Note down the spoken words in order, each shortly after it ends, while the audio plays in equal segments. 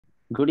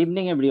Good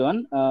evening,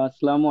 everyone.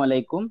 Assalamu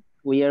alaikum.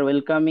 We are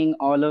welcoming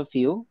all of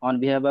you on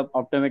behalf of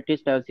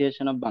Optometrist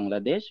Association of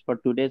Bangladesh for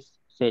today's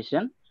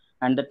session.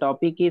 And the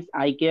topic is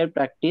eye care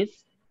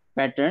practice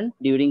pattern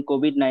during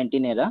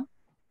COVID-19 era.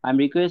 I'm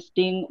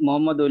requesting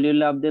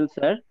Mohammed Abdul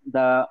sir,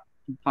 the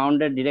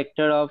founder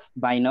director of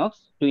Binox,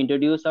 to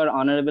introduce our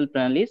honorable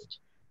panelist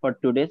for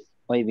today's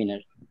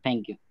webinar.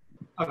 Thank you.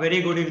 A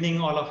very good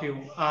evening, all of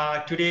you.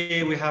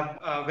 Today we have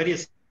a very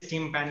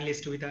esteemed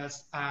panelist with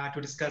us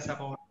to discuss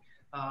about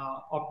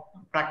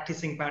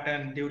practicing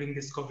pattern during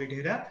this COVID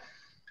era.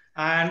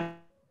 And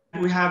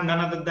we have none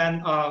other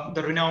than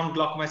the renowned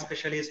glaucoma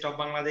specialist of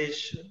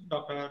Bangladesh,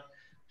 Dr.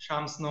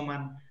 Shams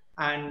Noman.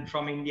 And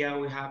from India,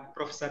 we have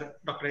Professor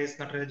Dr.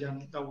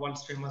 Natarajan, the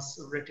world's famous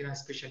retina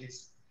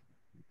specialist.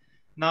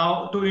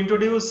 Now, to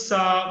introduce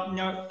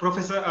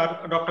Professor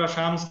Dr.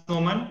 Shams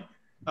Noman,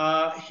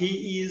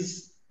 he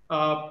is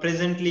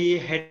presently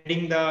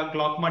heading the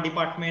glaucoma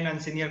department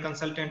and senior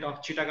consultant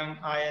of Chittagong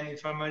Eye and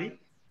Infirmary.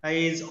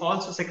 He is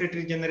also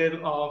Secretary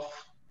General of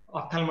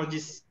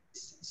Ophthalmology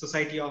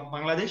Society of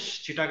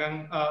Bangladesh,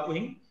 Chittagong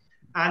wing.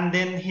 And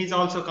then he's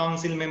also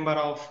council member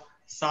of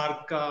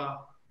SARC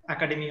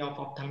Academy of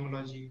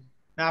Ophthalmology.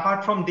 Now,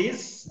 apart from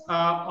this,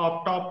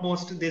 of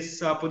topmost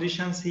these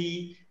positions,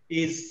 he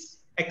is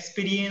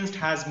experienced,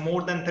 has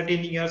more than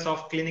 13 years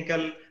of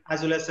clinical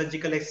as well as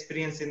surgical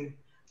experience in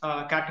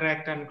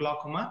cataract and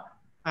glaucoma.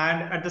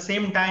 And at the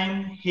same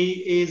time,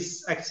 he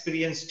is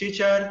experienced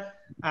teacher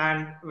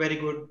and very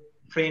good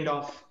friend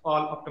of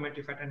all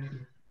optometry fraternity.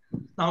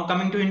 Now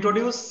coming to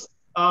introduce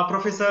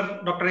Professor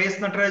Dr. S.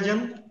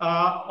 Natarajan,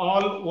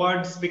 all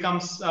words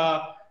becomes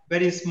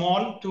very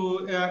small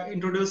to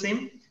introduce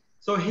him.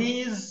 So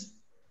he is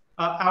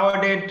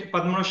awarded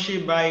Padma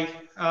Shri by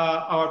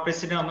our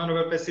President,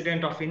 Honorable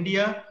President of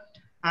India,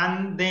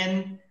 and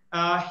then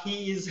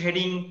he is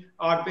heading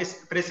our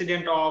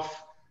President of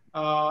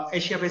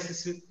Asia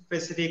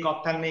Pacific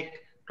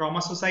Ophthalmic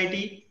Trauma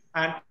Society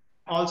and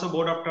also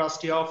Board of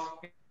Trustee of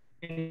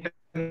International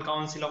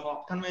Council of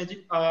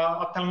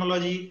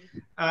Ophthalmology,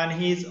 and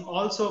he is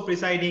also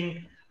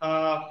presiding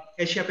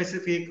Asia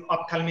Pacific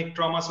Ophthalmic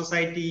Trauma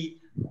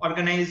Society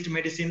Organized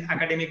Medicine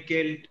Academic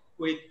Guild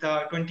with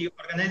 20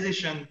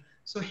 organizations.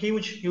 So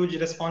huge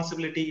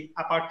responsibility.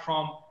 Apart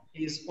from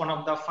he is one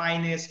of the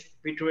finest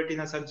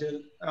vitreoretina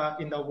surgeon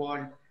in the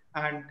world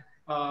and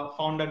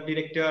founder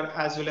director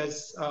as well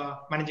as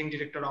managing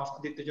director of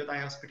Aditya Jyoti Eye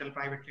Hospital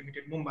Private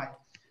Limited, Mumbai.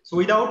 So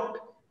without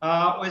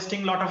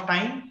wasting a lot of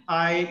time,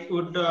 I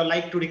would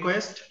like to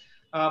request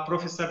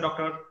Professor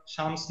Dr.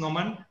 Shams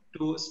Noman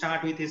to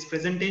start with his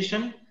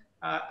presentation,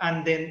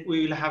 and then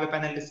we will have a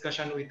panel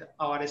discussion with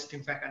our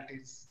esteemed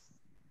faculties.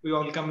 We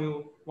welcome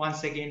you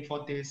once again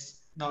for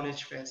this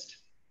knowledge fest.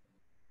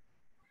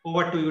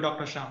 Over to you,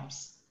 Dr.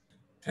 Shams.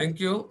 Thank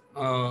you,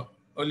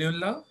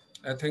 Oliullah.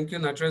 Thank you,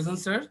 Natarajan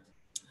sir.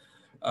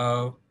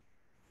 I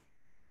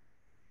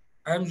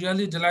am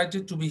really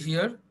delighted to be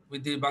here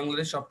with the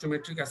Bangladesh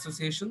Optometric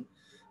Association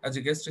as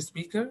a guest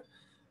speaker.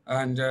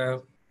 And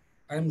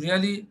I'm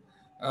really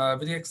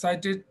very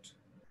excited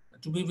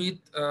to be with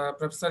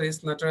Professor S.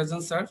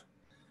 Natarajan sir,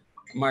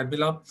 my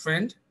beloved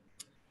friend.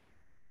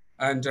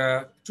 And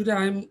today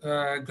I'm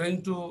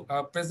going to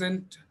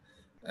present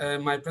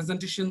my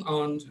presentation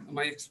on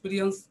my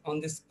experience on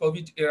this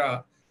COVID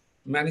era,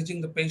 managing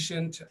the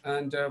patient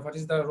and what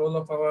is the role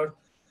of our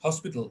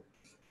hospital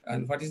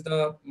and what is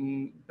the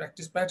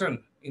practice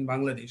pattern in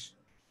Bangladesh.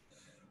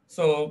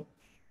 So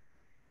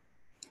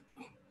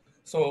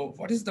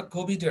what is the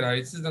COVID era?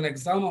 It is an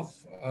exam of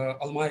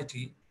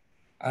Almighty,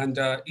 and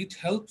it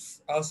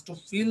helps us to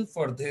feel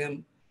for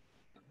them,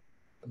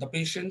 the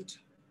patient,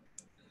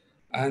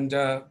 and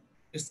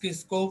its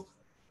scope,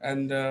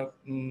 and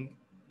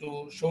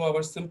to show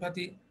our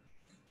sympathy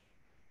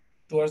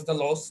towards the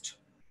lost.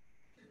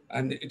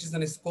 And it is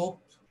a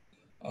scope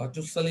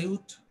to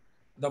salute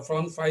the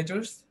front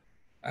fighters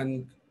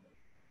and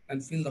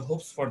feel the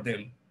hopes for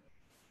them.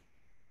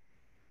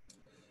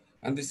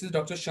 And this is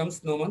Dr.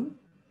 Shams Noman.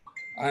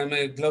 I am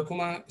a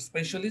glaucoma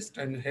specialist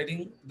and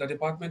heading the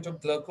Department of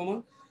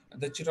Glaucoma at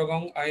the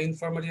Chittagong Eye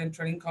Infirmary and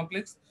Training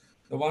Complex,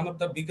 one of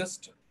the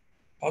biggest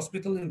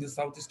hospitals in the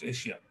Southeast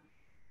Asia.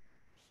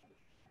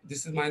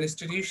 This is my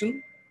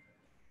institution.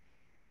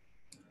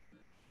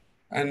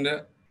 And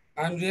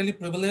I'm really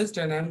privileged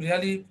and I'm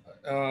really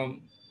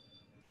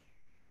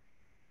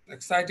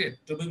excited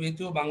to be with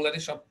you,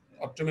 Bangladesh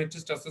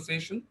Optometrist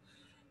Association.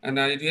 And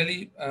I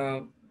really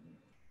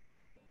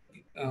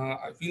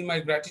I feel my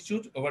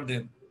gratitude over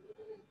them.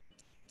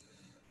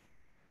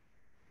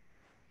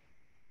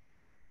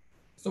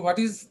 So what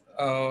is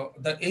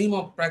the aim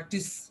of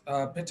practice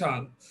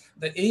pattern?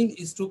 The aim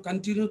is to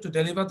continue to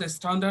deliver the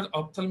standard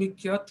ophthalmic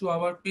care to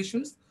our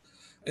patients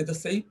in the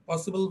safe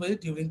possible way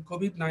during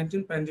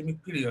COVID-19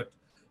 pandemic period,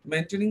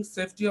 maintaining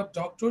safety of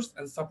doctors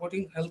and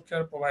supporting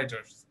healthcare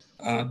providers.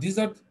 These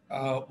are,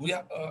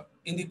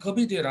 in the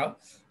COVID era,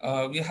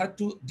 we had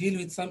to deal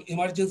with some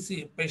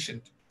emergency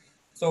patient.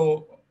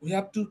 So we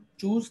have to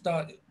choose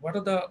what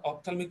are the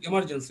ophthalmic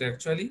emergency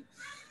actually.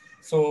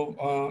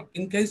 So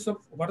in case of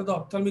what are the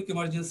ophthalmic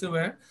emergency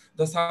where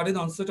the sudden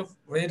onset of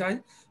red eye,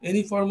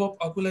 any form of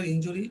ocular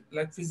injury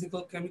like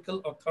physical,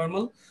 chemical or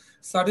thermal,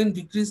 sudden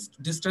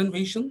decreased distant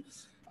vision,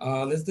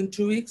 less than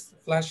 2 weeks,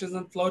 flashes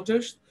and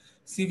flutters,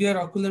 severe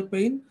ocular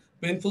pain,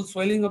 painful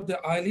swelling of the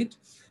eyelid,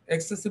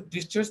 excessive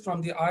discharge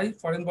from the eye,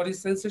 foreign body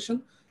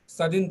sensation,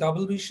 sudden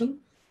double vision,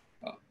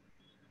 uh,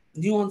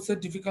 new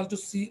onset difficult to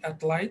see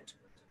at light,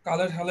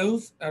 color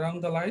halos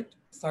around the light,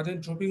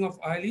 sudden drooping of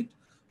eyelid,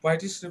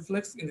 whitish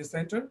reflex in the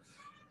center,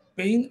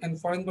 pain and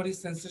foreign body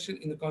sensation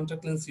in the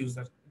contact lens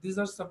user. These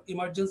are some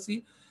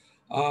emergency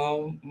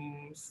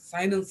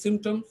sign and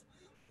symptoms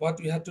what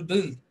we had to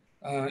deal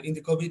in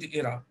the COVID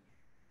era.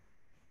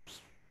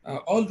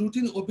 All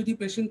routine OPD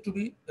patients to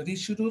be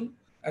rescheduled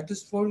at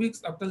least 4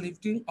 weeks after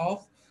lifting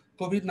of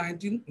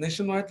COVID-19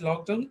 nationwide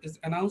lockdown is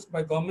announced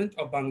by government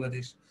of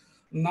Bangladesh.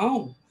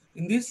 Now,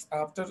 in this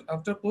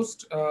after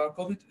post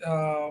COVID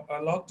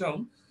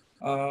lockdown,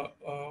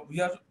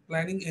 we are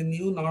planning a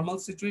new normal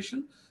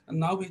situation, and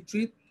now we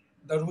treat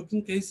the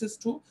routine cases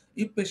too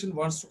if patient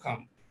wants to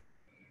come.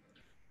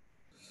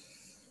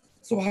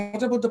 So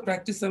what about the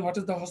practice and what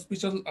is the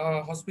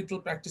hospital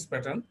practice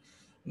pattern?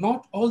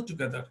 Not all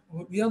together.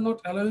 We are not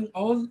allowing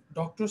all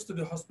doctors to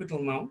the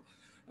hospital now.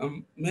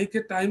 Make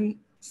a time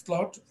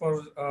slot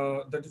for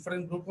the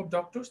different group of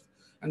doctors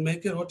and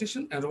make a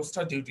rotation and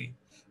roster duty,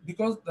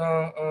 because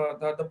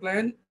the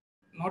plan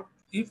not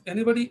if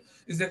anybody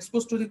is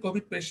exposed to the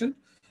COVID patient,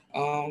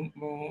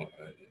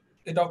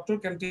 a doctor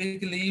can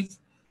take a leave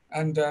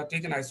and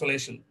take an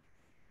isolation.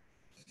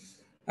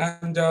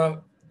 And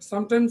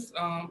sometimes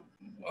uh,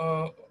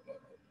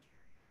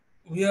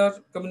 we are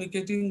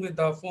communicating with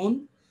the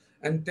phone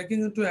and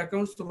taking into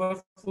account over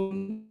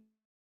phone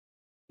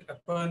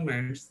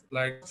appointments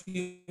like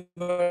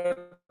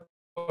fever,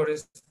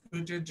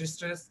 respiratory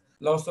distress,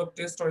 loss of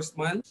taste or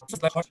smile,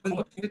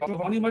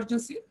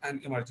 non-emergency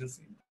and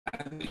emergency.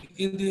 And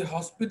in the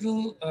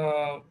hospital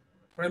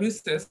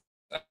premises,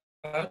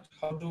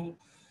 how to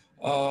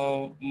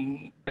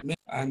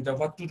and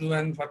what to do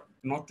and what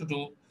not to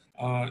do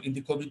in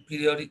the COVID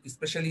period,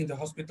 especially in the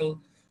hospital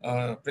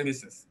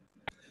premises.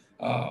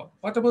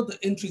 What about the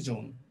entry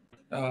zone?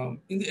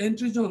 In the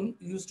entry zone,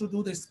 you used to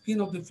do the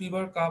skin of the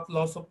fever, cough,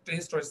 loss of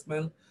taste or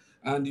smell,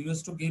 and you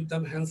used to give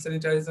them hand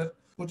sanitizer,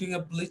 putting a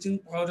bleaching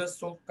powder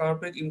soaked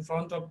carpet in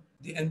front of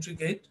the entry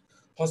gate.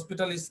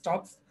 Hospital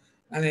stops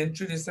and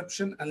entry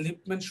reception and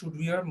liftmen should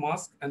wear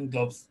mask and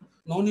gloves.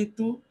 No need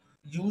to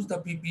use the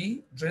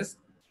PPE dress,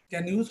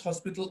 can use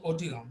hospital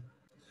OT gown.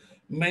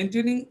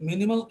 Maintaining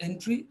minimal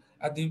entry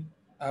at the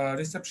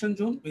reception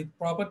zone with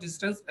proper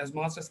distance as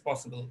much as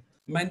possible.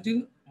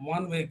 Maintain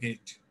one-way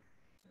gate.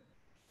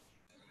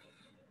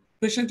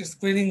 Patient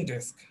screening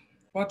desk.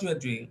 What we are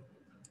doing?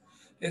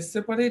 A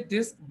separate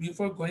desk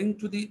before going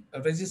to the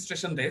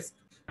registration desk.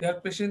 Here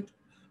patient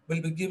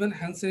will be given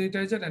hand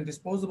sanitizer and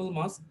disposable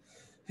mask.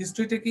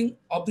 History taking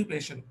of the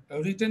patient.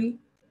 A written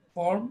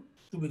form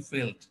to be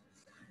filled.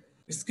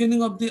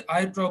 Screening of the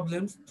eye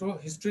problems through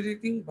history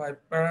taking by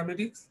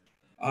paramedics,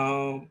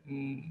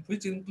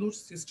 which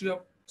includes history of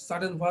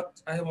sudden what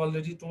I have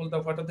already told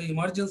of what are the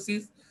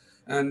emergencies,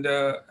 and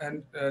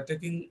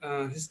taking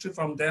history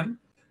from them.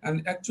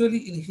 And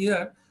actually in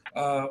here,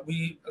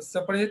 we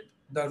separate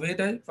the red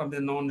eye from the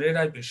non-red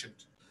eye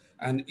patient.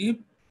 And if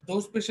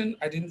those patients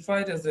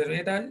identified as a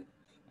red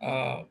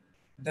eye,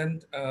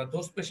 then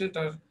those patients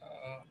are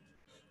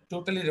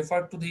totally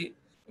referred to the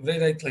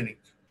red eye clinic.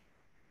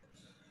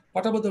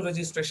 What about the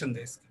registration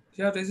desk?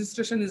 Here,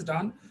 registration is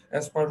done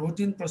as per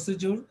routine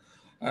procedure,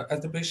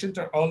 as the patient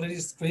are already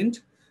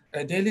screened,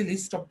 a daily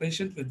list of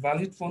patients with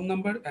valid phone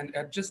number and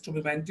address to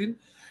be maintained.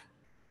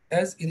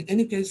 As in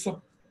any case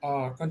of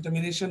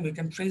contamination, we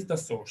can trace the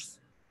source.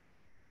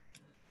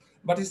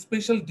 But a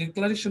special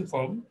declaration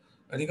form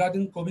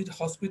regarding COVID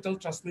hospital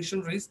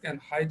transmission risk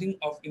and hiding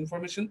of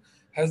information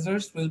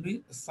hazards will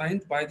be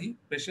signed by the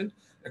patient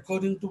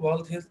according to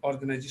World Health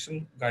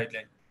Organization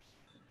guideline.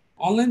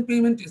 Online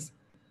payment is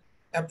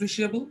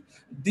appreciable.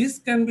 This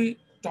can be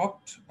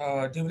talked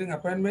during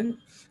appointment,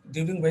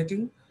 during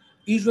waiting,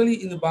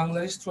 usually in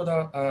Bangladesh through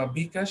the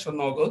Bcash or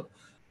Nogod,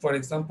 for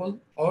example,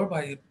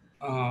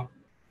 uh,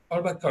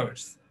 or by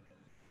cards.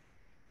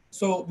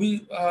 So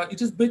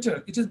it is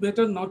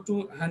better not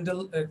to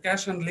handle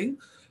cash handling.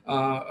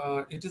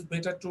 It is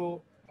better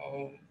to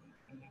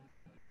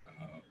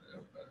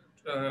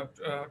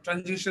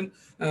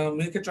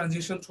make a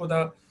transition through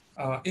the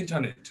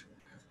internet.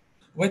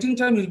 Waiting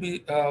time will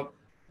be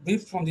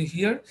brief from the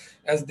here,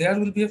 as there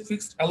will be a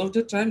fixed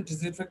allotted time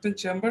disinfectant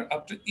chamber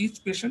after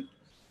each patient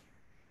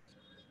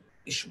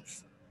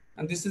issues.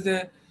 And this is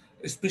a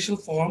special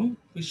form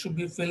which should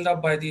be filled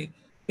up by the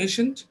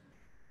patient.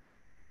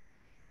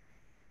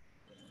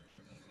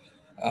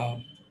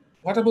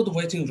 What about the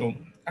waiting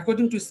room?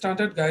 According to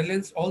standard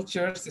guidelines, all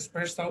chairs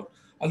spaced out,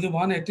 only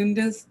one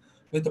attendance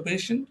with the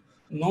patient,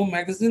 no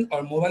magazine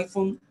or mobile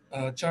phone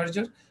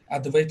charger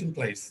at the waiting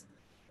place.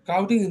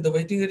 Crowding in the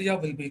waiting area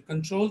will be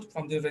controlled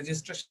from the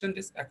registration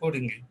desk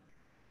accordingly.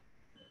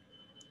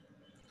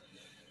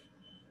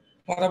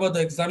 What about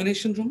the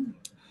examination room?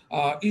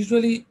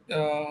 Usually,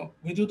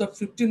 we do the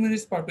 15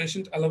 minutes per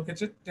patient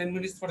allocated, 10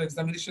 minutes for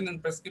examination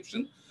and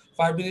prescription,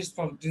 5 minutes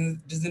for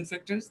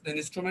disinfectants, then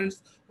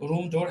instruments,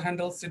 room door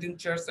handles, sitting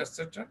chairs,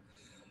 etc.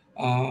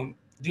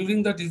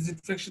 During the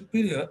disinfection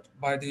period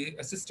by the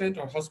assistant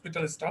or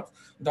hospital staff,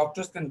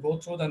 doctors can go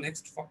through the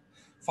next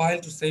file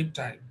to save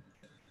time.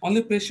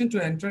 Only patient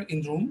to enter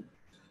in room,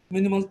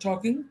 minimal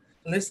talking,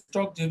 less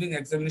talk during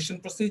examination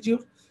procedure,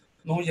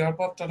 no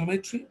earpod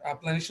tonometry,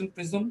 application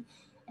prism,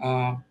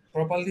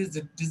 properly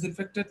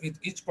disinfected with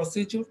each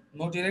procedure,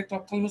 no direct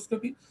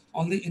ophthalmoscopy,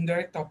 only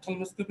indirect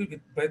ophthalmoscopy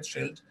with breath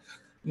shield,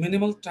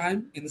 minimal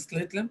time in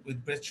slit lamp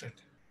with breath shield.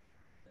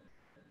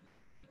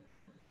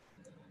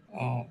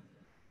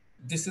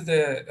 This is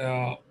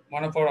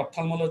one of our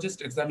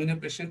ophthalmologists examining a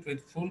patient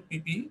with full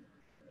PPE.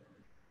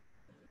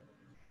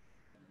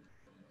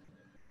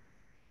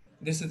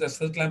 This is a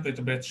slit lamp with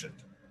a breath shield.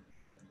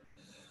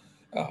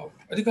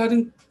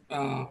 Regarding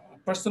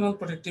personal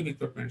protective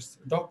equipments,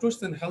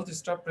 doctors and health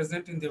staff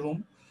present in the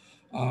room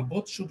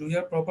both should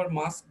wear proper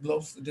mask,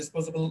 gloves,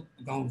 disposable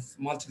gowns,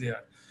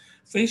 multi-layer,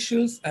 face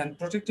shields, and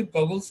protective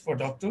goggles for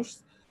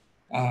doctors,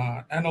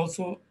 and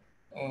also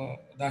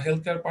the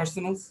healthcare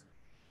personals,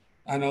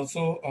 and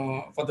also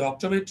for the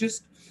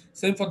optometrist.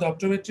 Same for the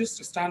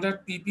optometrist,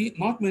 standard PP,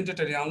 not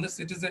mandatory unless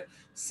it is a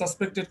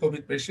suspected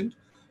COVID patient.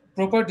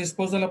 Proper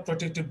disposal of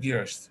protective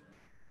gears.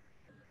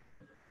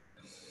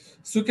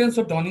 Sequence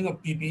of donning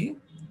of PPE.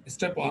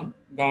 Step 1,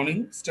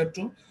 gowning. Step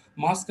 2,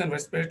 mask and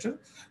respirator.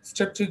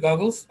 Step 3,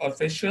 goggles or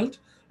face shield.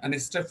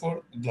 And step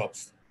 4,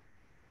 gloves.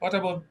 What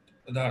about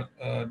the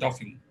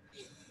doffing?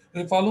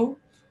 We follow.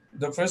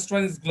 The first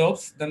one is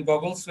gloves, then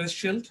goggles, face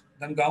shield,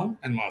 then gown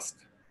and mask.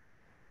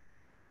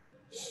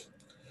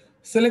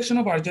 Selection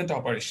of urgent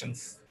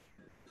operations.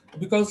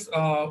 Because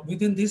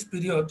within this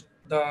period,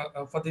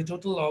 for the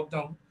total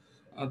lockdown,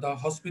 the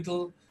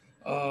hospital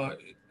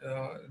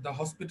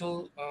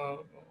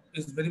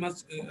is very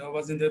much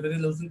was in the very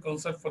losing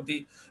concert for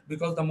the,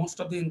 because the most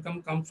of the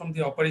income comes from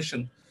the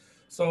operation.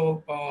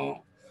 So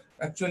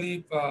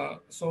actually,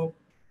 so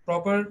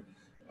proper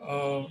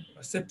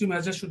safety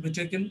measures should be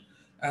taken,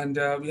 and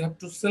we have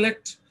to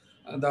select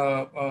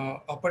the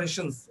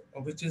operations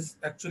which is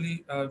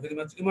actually very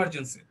much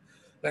emergency,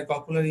 like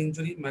ocular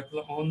injury,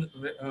 macula on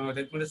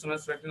recommendation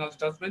as retinal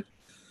detachment,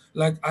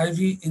 like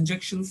IV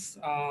injections,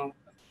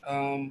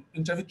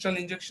 intravitreal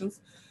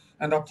injections,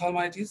 and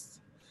ophthalmitis,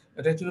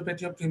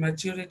 retinopathy of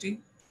prematurity,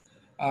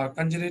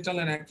 congenital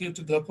and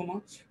acute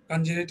glaucoma,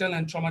 congenital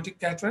and traumatic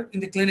cataract. In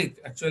the clinic,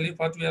 actually,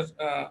 what we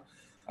are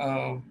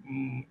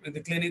in the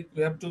clinic,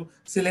 we have to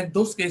select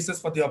those cases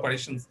for the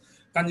operations.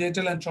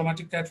 Congenital and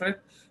traumatic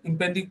cataract,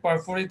 impending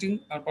perforating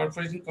or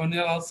perforating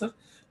corneal ulcer,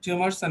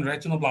 tumors, and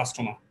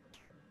retinoblastoma.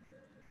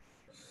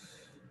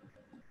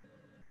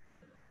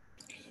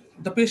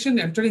 The patient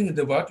entering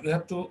the ward, we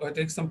have to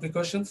take some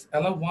precautions.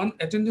 Allow one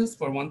attendance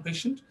for one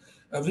patient.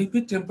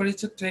 Repeat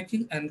temperature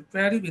taking and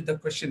query with the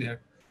questionnaire.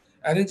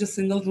 Arrange a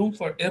single room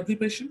for every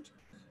patient.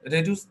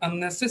 Reduce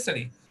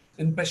unnecessary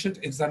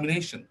inpatient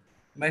examination.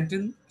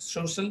 Maintain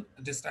social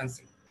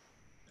distancing.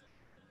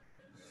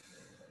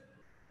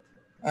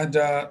 And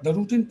the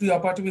routine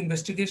preoperative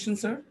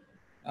investigations are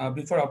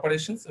before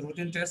operations,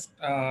 routine test,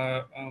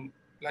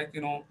 like,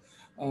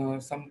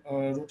 some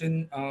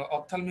routine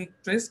ophthalmic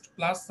test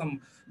plus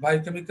some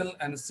biochemical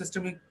and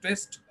systemic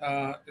test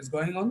is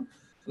going on,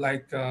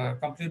 like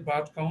complete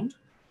blood count,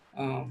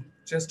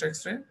 chest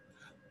x-ray,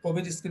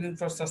 COVID screening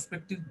for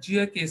suspected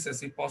GI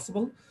cases if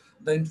possible.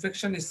 The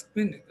infection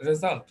screen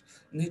result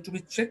need to be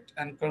checked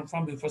and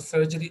confirmed before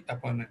surgery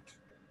appointment.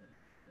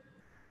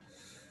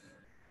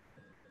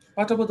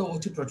 What about the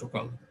OT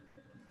protocol?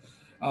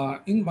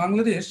 In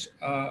Bangladesh,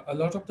 a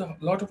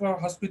lot of our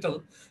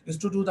hospital is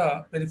to do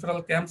the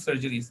peripheral cam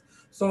surgeries.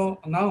 So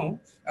now,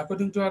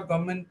 according to our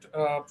government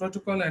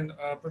protocol and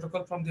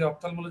protocol from the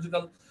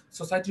Ophthalmological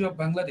Society of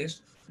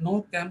Bangladesh,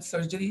 no cam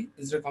surgery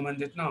is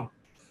recommended now.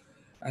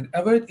 And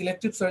avoid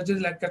elective surgery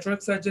like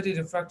cataract surgery,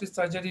 refractive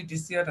surgery,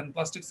 DCR, and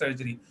plastic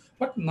surgery.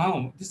 But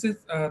now, this is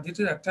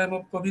at time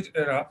of COVID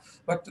era.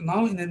 But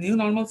now, in a new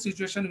normal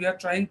situation, we are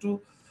trying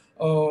to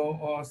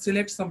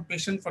select some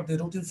patient for the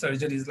routine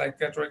surgeries like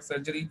cataract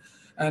surgery,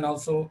 and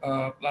also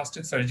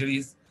plastic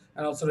surgeries,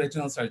 and also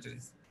retinal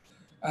surgeries.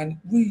 And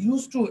we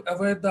used to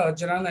avoid the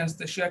general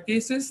anesthesia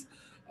cases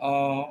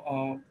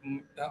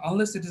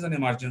unless it is an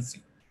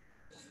emergency.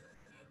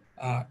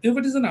 If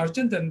it is an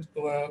urgent, then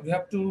we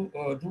have to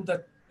do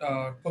the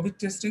COVID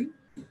testing,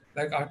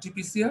 like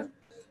RT-PCR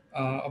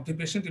of the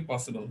patient if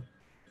possible.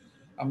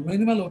 A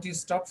minimal OT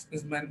stops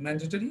is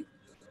mandatory.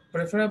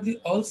 Preferably,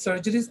 all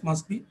surgeries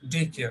must be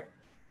daycare.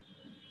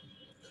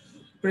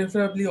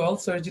 Preferably, all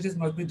surgeries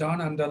must be done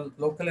under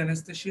local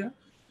anesthesia.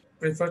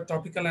 Prefer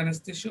topical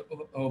anesthesia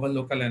over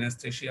local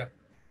anesthesia,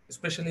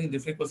 especially in the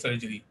Phaco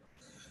surgery.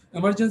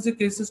 Emergency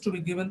cases to be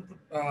given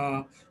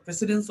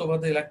precedence over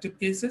the elective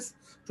cases.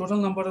 Total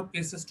number of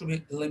cases to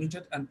be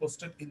limited and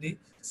posted in the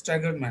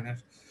staggered manner.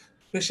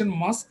 Patient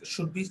mask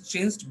should be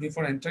changed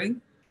before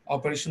entering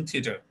operation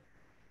theater.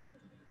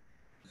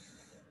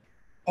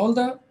 All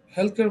the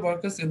healthcare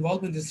workers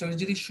involved in the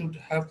surgery should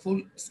have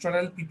full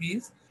sterile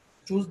PPEs.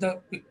 Choose the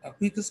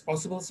quickest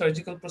possible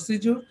surgical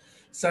procedure.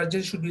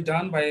 Surgery should be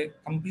done by a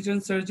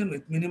competent surgeon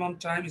with minimum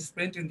time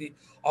spent in the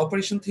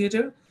operation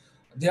theater.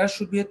 There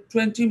should be a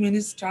 20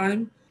 minutes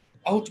time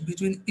out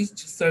between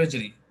each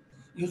surgery.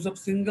 Use of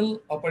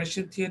single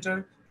operation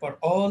theater for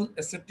all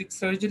aseptic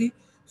surgery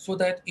so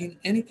that in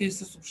any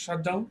cases of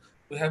shutdown,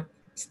 we have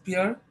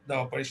spare the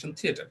operation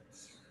theater.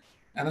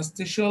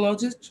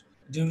 Anesthesiologist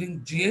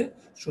during GA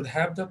should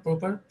have the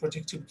proper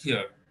protective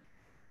gear.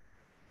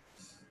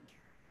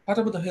 What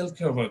about the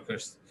healthcare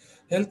workers?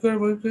 Healthcare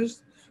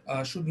workers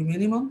should be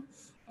minimum,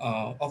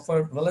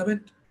 offer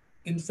relevant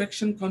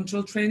infection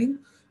control training,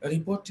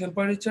 report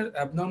temperature,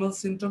 abnormal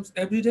symptoms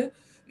every day,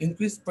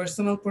 increase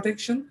personal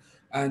protection,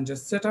 and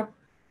just set up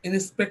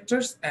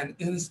inspectors and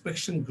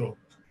inspection group.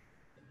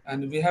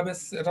 And we have a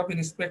set up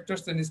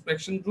inspectors and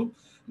inspection group.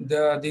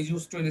 They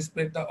used to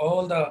inspect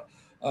all the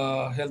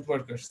health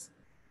workers.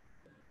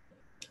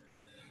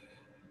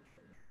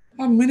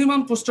 A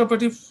minimum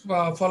postoperative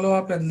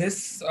follow-up and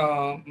less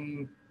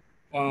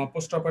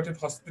postoperative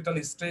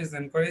hospital stay is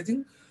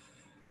encouraging.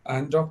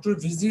 And doctor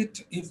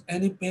visit if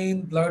any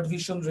pain, blood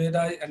vision, red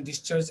eye, and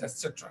discharge,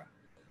 etc.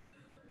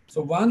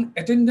 So one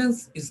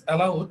attendance is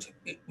allowed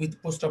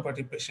with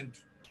postoperative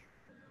patient.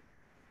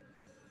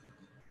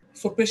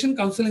 So patient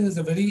counseling is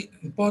a very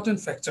important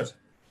factor.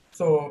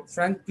 So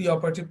frank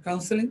preoperative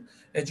counseling,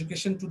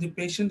 education to the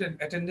patient and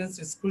attendance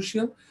is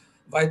crucial,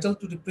 vital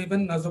to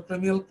prevent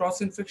nosocomial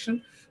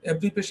cross-infection.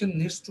 Every patient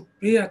needs to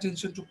pay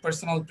attention to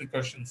personal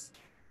precautions.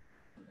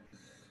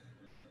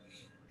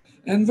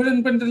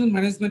 Environmental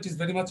management is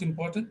very much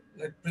important,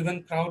 like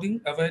prevent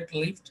crowding, avoid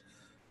lift,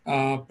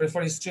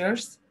 prefer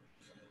stairs,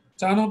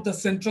 turn off the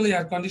central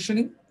air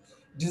conditioning,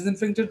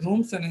 disinfected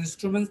rooms and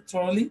instruments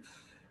thoroughly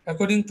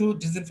according to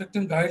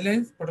disinfectant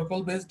guidelines,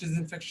 protocol-based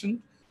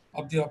disinfection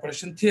of the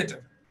operation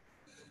theater.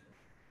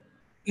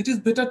 It is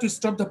better to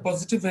stop the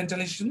positive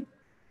ventilation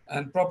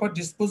and proper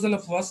disposal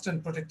of waste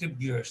and protective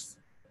gears.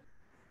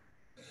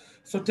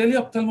 So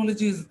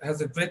tele-ophthalmology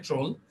has a great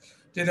role.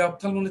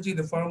 Tele-ophthalmology in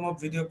the form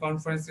of video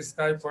conference,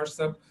 Skype,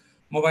 WhatsApp,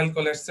 mobile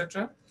call,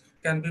 etc.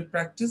 can be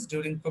practiced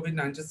during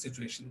COVID-19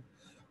 situation.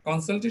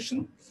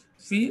 Consultation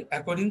fee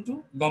according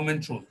to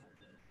government rule.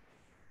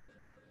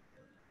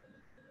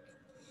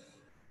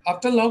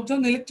 After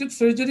lockdown, elective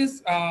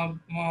surgeries,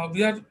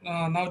 we are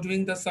now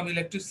doing some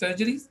elective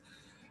surgeries,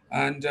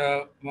 and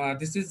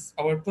this is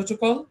our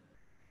protocol,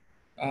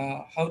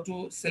 how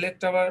to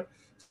select our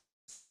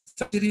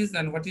surgeries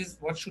and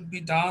what should be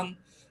done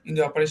in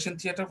the operation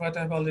theater, what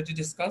I have already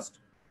discussed.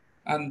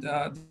 And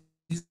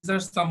these are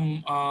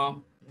some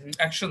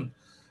action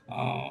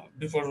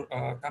before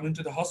coming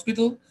to the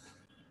hospital.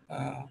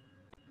 Uh,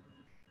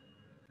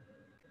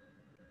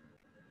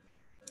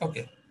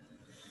 okay,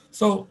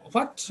 so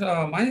what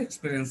my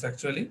experience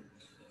actually,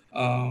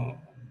 uh,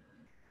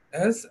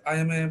 as I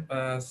am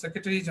a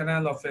Secretary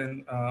General of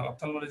an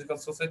Ophthalmological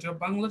Society of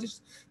Bangladesh,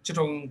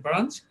 Chittagong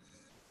branch.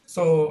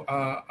 So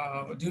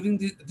during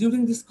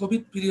this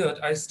COVID period,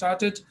 I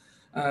started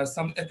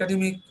some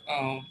academic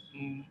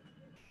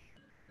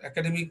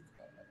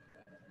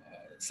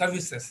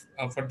services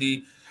for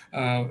the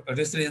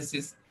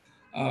residencies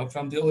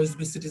from the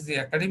OSB CTC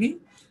Academy,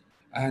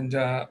 and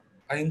I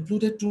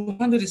included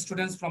 200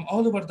 students from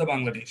all over the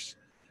Bangladesh,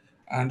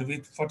 and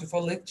with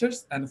 44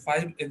 lectures and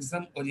 5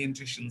 exam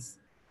orientations,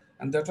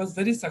 and that was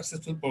very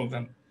successful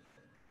program.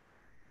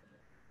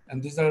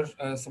 And these are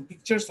some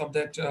pictures of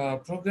that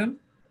program.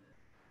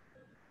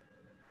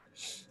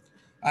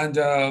 And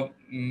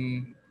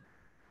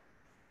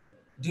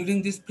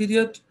during this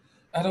period,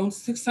 around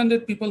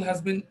 600 people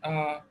has been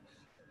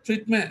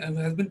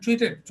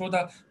treated through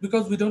the,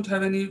 because we don't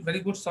have any very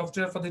good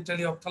software for the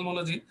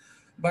tele-ophthalmology,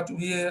 but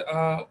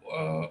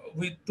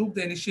we took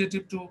the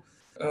initiative to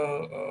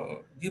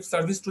give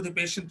service to the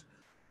patient,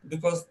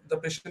 because the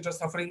patient are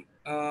suffering.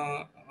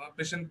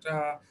 Patient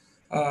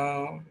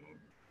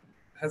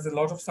has a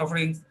lot of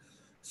sufferings,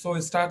 so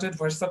we started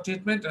WhatsApp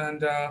treatment,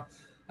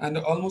 and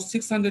almost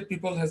 600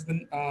 people has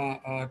been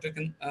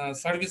taken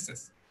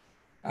services,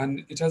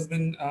 and it has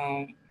been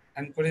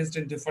encouraged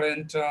in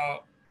different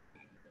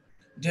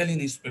daily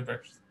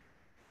newspapers.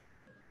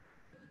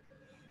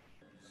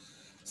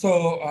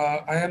 So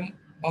I am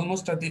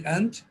almost at the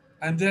end.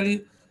 I'm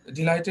really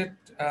delighted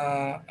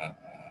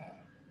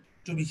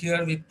to be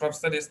here with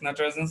Professor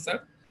Natarajan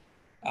sir.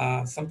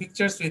 Some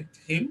pictures with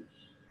him.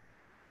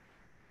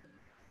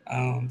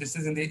 This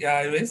is in the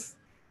AIOS.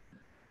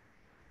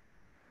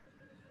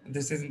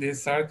 This is in the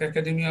SARC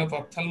Academy of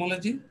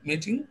Ophthalmology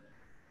meeting.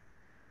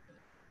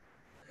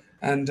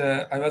 And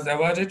I was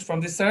awarded from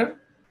the sir.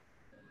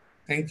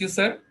 Thank you,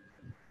 sir.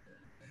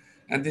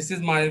 And this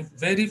is my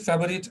very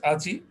favorite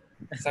Achi,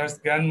 sir's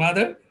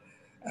grandmother.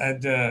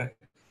 And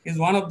he's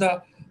one of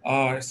the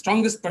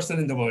strongest person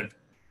in the world,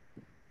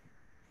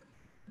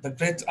 the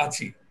great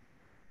Achi.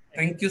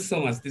 Thank you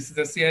so much. This is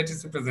the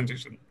CITC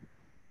presentation.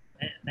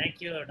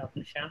 Thank you,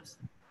 Dr. Shams,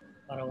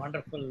 for a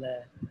wonderful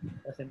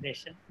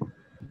presentation.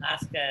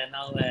 Ask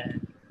now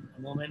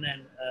Noman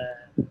and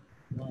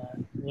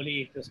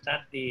Oli to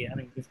start the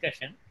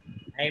discussion.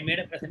 I made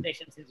a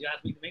presentation since you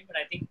asked me to make, but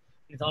I think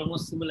it's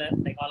almost similar,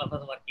 like all of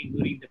us working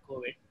during the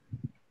COVID.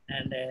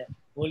 And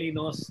Oli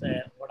knows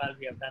what all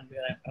we have done.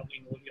 Where I'm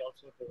troubling Oli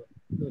also to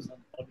do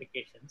some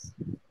publications.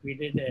 We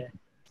did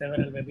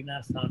several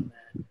webinars on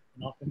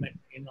in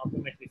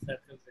optometry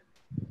circles and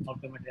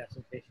optometry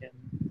association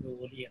through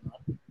Oli and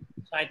all.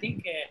 So I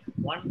think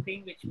one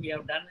thing which we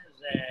have done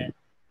is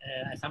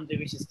something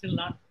which is still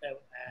not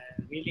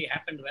really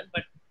happened well,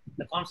 but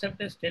the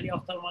concept is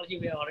tele-Ophthalmology.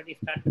 We have already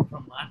started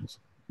from March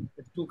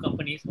with 2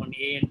 companies, one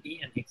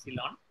A&T and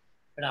Hexilon.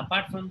 But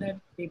apart from that,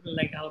 people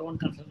like our own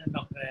consultant,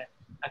 Dr.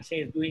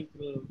 Akshay, is doing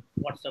through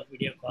WhatsApp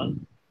video call,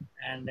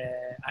 and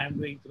I am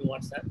doing through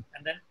WhatsApp.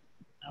 And then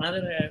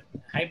another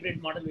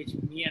hybrid model which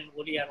me and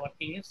Oli are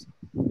working is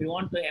we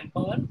want to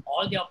empower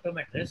all the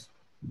optometrists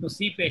to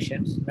see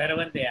patients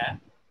wherever they are,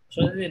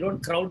 so that they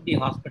don't crowd the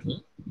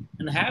hospital,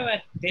 and have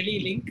a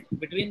tele-link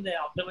between the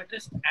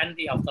optometrist and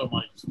the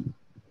ophthalmologist.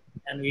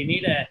 And we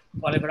need a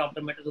qualified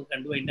optometrist who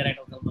can do indirect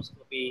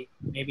ophthalmoscopy.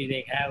 Maybe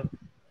they have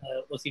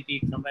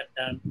OCT somewhere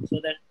done, so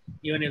that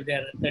even if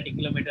they're 30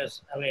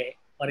 kilometers away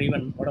or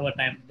even whatever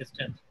time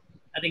distance,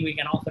 I think we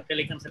can offer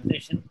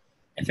teleconsultation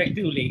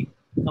effectively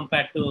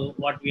compared to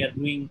what we are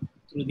doing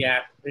through the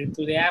app.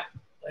 Through the app,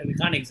 we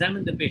can't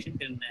examine the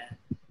patient in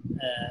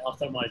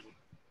ophthalmology.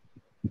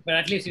 But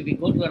at least if we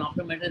go to an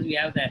optometrist, we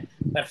have the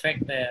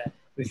perfect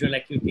visual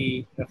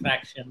acuity,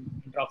 refraction,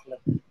 intraocular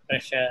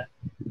pressure,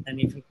 and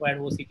if required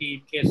OCT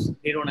in case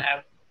they don't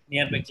have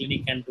nearby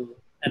clinic can do.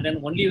 And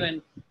then only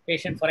when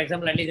patient, for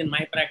example, at least in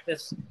my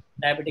practice,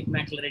 diabetic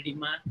macular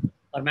edema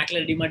or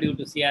macular edema due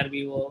to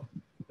CRVO,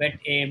 wet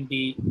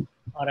AMD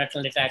or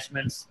retinal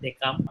detachments, they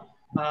come.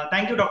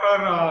 Thank you,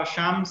 Dr.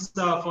 Shams,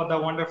 for the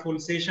wonderful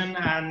session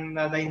and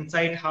the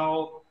insight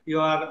how you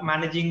are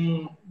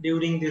managing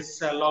during this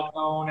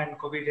lockdown and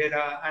COVID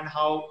era, and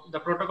how the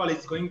protocol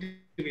is going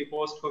to be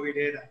post-COVID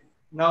era.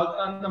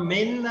 Now, the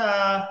main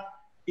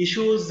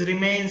issues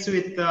remains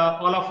with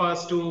all of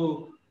us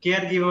to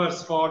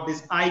caregivers for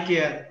this eye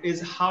care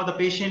is how the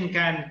patient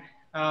can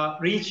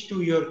reach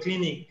to your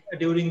clinic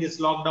during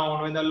this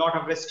lockdown when there are a lot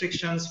of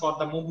restrictions for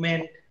the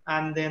movement,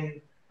 and then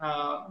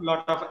a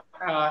lot of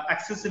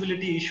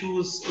accessibility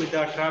issues with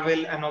the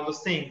travel and all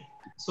those things.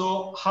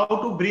 So how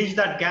to bridge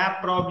that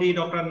gap, probably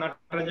Dr.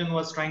 Natarajan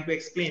was trying to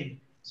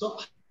explain. So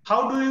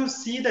how do you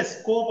see the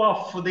scope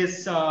of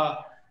this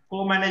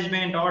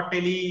co-management or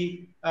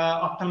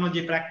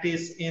tele-ophthalmology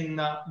practice in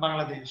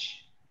Bangladesh?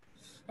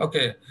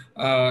 Okay,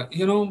 what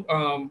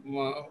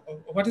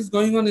is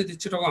going on in the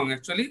Chittagong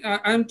actually?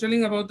 I am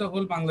telling about the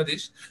whole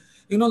Bangladesh.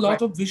 A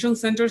lot of vision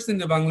centers in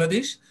the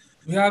Bangladesh.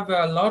 We have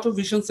a lot of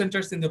vision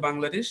centers in the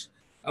Bangladesh,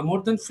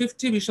 more than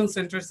 50 vision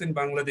centers in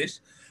Bangladesh,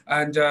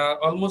 and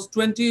almost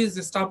 20 is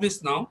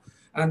established now,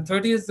 and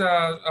 30 is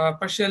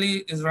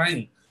partially is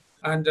running.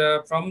 And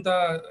from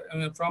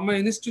my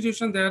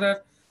institution,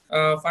 there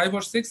are 5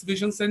 or 6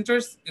 vision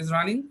centers is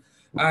running.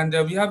 And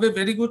we have a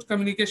very good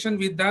communication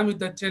with them, with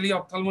the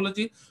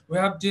tele-ophthalmology. We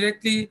have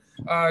we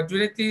are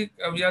directly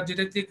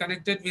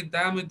connected with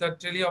them with the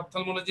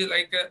tele-ophthalmology,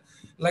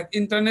 like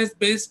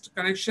internet-based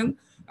connection.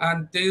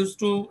 And they used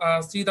to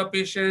see the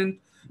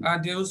patient,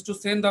 and they used to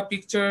send the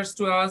pictures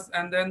to us,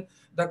 and then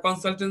the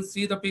consultants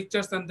see the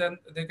pictures, and then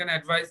they can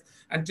advise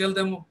and tell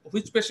them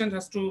which patient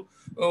has to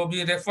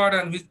be referred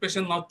and which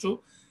patient not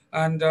to.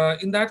 And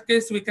in that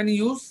case, we can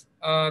use,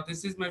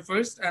 this is my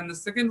first. And the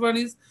second one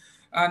is,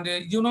 and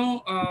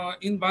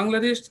in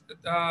Bangladesh,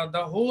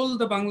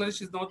 the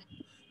Bangladesh is not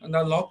the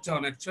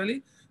lockdown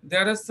actually.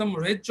 There are some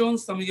red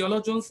zones, some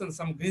yellow zones, and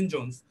some green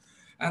zones.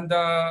 And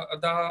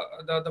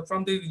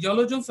from the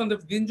yellow zones and the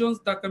green zones,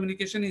 the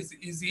communication is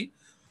easy,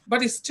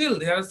 but still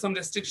there are some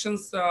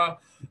restrictions. And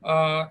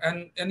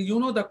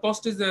the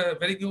cost is a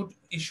very good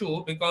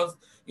issue, because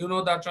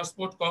the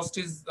transport cost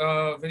is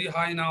very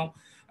high now,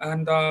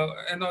 and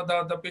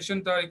the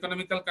patient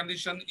economical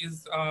condition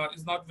is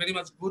not very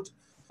much good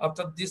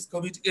after this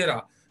COVID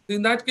era.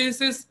 In that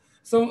cases,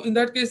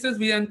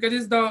 we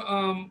encourage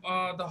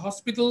the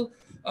hospital,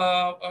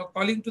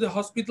 calling to the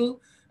hospital,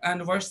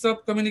 and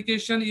WhatsApp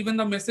communication, even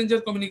the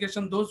messenger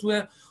communication, those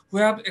who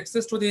have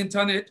access to the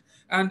internet,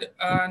 and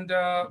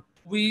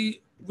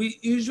we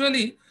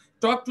we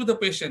talk to the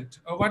patient.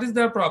 What is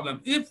their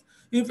problem? If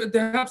they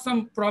have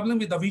some problem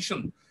with the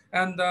vision,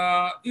 and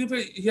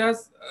if he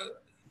has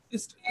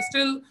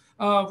still,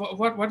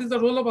 what is the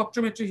role of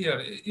optometry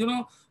here? You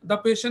know, the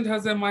patient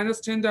has a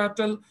 -10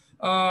 diopter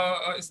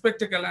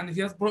spectacle, and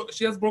she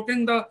has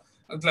broken the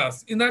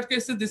glass. In that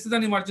case, this is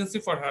an emergency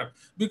for her,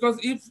 because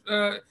if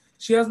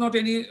she has not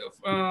any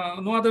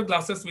no other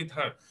glasses with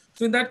her,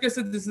 so in that case,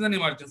 this is an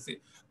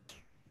emergency.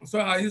 So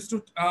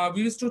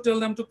we used to tell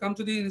them to come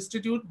to the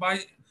institute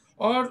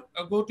or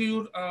go to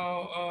your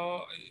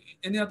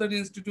any other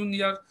institute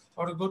near,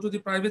 or go to the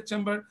private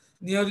chamber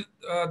near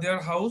their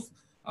house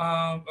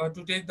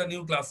to take the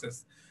new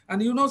glasses.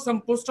 And you know,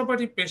 some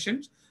post-operative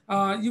patients,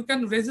 you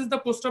can resist the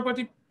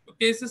post-operative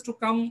cases to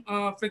come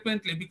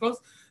frequently,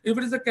 because if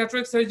it is a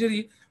cataract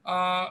surgery,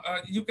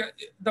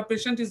 the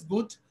patient is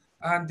good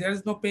and there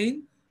is no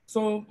pain.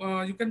 So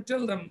you can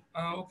tell them,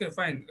 okay,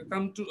 fine,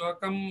 come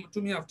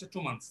to me after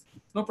 2 months,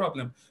 no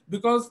problem.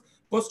 Because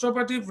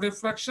postoperative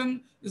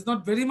refraction is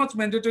not very much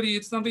mandatory.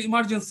 It's not an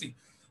emergency.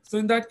 So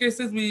in that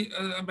cases, we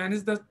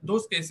manage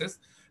those cases.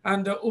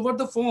 And over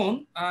the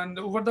phone and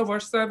over the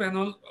WhatsApp and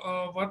all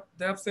what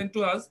they have sent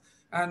to us,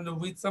 and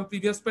with some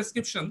previous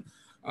prescription,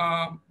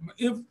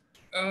 if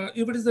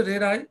it is a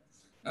red eye,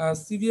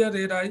 severe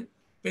red eye,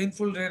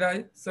 painful red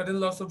eye, sudden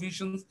loss of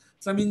visions,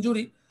 some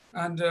injury,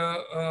 and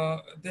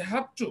they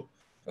have to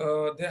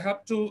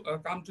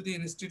come to the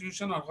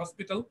institution or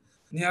hospital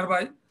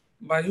nearby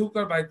by hook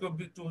or by crook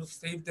to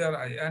save their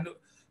eye, and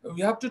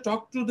we have to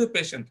talk to the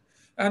patient.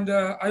 And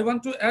I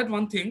want to add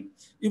one thing.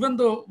 Even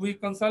though we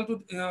consult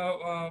with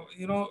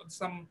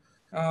some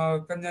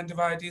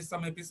conjunctivitis,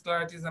 some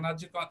episcleritis,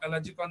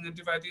 allergic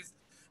conjunctivitis,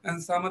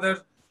 and some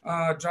other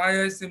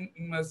dry eye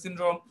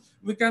syndrome,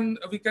 we can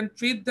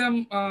treat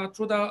them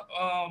through the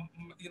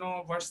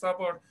WhatsApp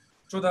or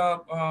through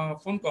the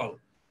phone call.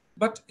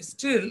 But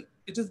still,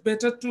 it is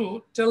better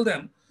to tell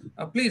them,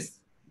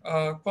 please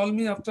call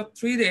me after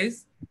 3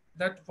 days,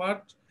 that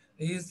what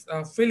he is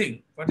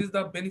feeling, what is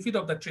the benefit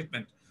of the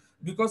treatment.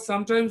 Because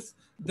sometimes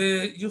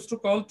they used to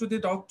call to the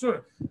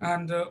doctor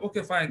and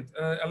okay, fine,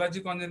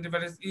 allergic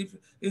conjunctivitis, if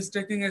he's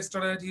taking a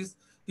steroid,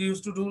 he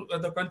used to do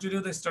continue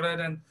the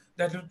steroid, and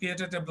that will create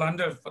a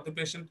blunder for the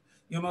patient,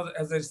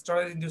 as a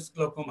steroid-induced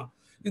glaucoma.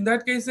 In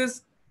that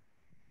cases,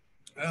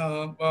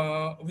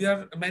 we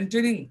are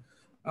maintaining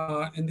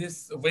in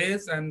these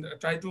ways and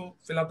try to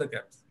fill up the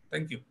gaps.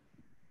 Thank you.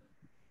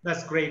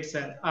 That's great,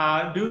 sir.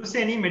 Do you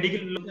see any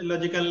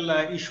medical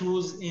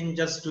issues in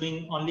just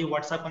doing only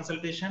WhatsApp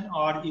consultation,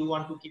 or you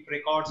want to keep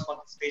records for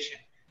this patient?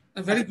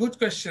 A very good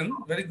question.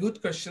 Very good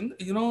question.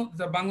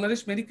 The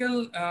Bangladesh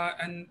Medical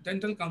and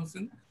Dental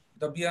Council,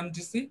 the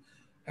BMDC,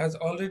 has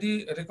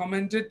already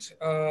recommended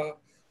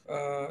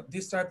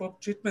this type of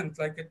treatment,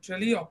 like a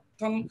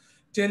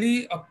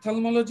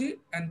tele-ophthalmology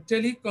and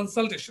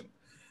tele-consultation.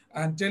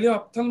 And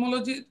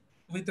tele-ophthalmology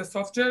with a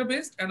software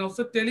based, and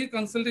also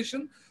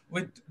tele-consultation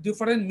with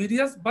different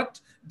medias. But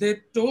they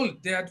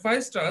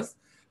advised us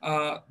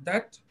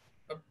that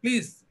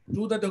please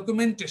do the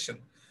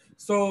documentation.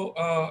 So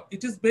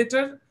it is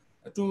better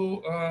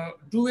to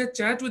do a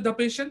chat with the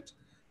patient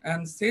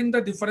and send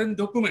the different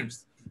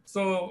documents.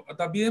 So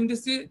the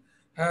BMDC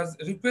has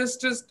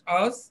requested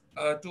us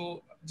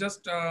to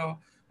just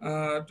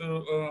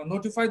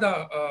notify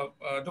the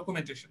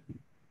documentation.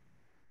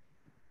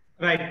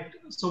 Right.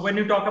 So when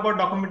you talk about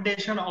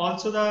documentation,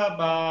 also the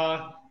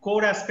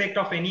core aspect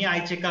of any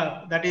eye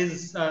checkup, that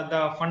is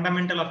the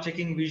fundamental of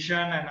checking vision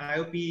and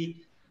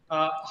IOP.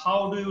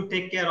 How do you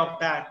take care of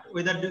that?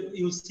 Whether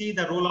you see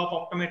the role of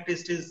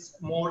optometrist is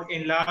more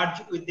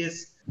enlarged with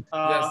this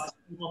Yes.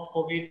 of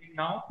COVID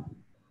now,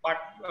 but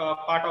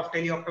part of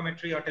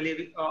tele-optometry or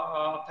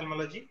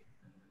tele-ophthalmology?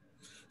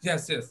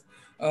 Yes.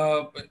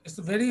 It's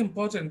very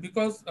important,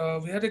 because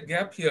we had a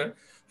gap here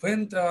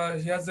when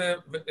he has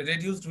a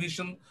reduced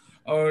vision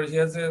or he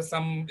has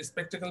some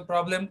spectacle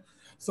problem.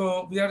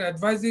 So we are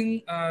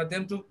advising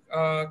them to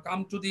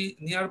come to the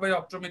nearby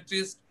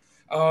optometrist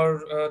or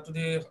to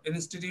the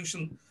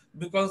institution,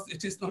 because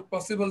it is not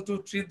possible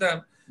to treat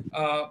them.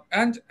 I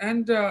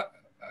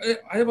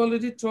have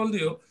already told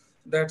you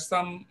that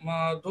some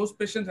those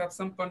patients have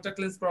some contact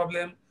lens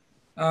problem,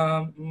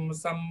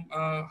 some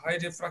high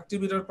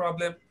refractive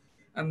problem,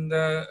 and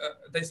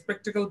the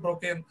spectacle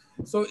broken.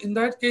 So in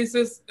that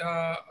cases,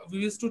 we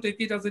used to take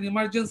it as an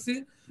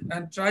emergency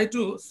and try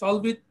to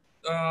solve it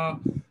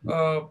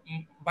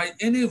by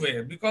any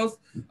way, because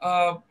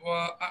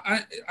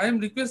I am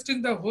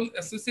requesting the whole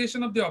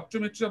Association of the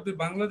Optometry of the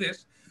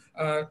Bangladesh,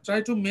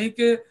 try to make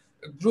a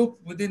group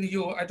within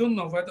you. I don't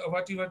know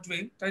what you are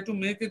doing. Try to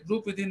make a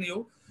group within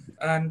you,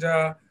 and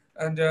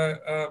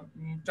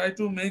try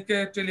to make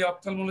a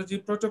tele-ophthalmology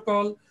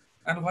protocol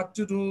and what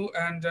to do,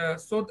 and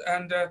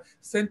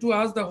send to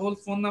us the whole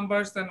phone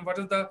numbers and what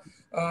is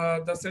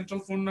the central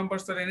phone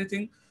numbers or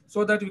anything,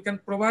 so that we can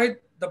provide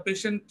the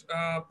patient,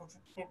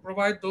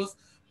 provide those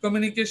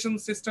communication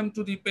system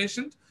to the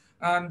patient,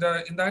 and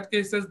in that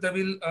cases they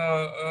will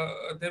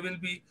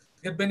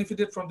get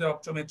benefited from the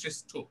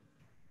optometrist too.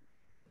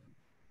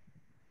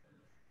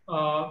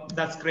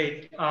 That's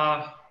great.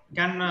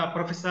 Can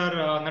Professor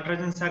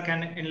Natarajan sir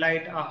can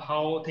enlighten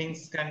how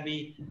things can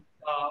be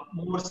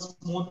more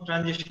smooth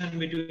transition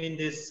between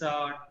this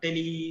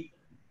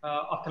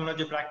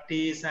tele-ophthalmology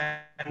practice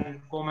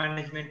and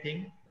co-management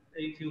thing?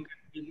 If you can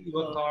give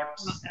your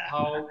thoughts,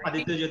 how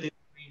Aditya Jyoti.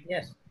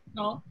 Yes.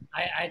 No,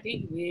 I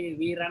think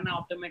we run an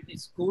optometry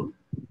school,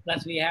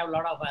 plus we have a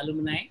lot of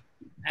alumni,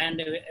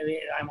 and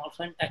I'm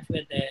also in touch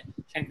with the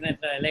Shankaranath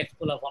Elite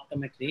School of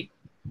Optometry,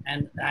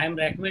 and I'm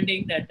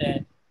recommending that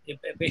if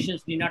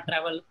patients need not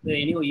travel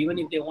anywhere, even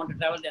if they want to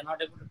travel, they're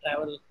not able to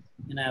travel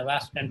in a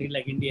vast country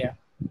like India.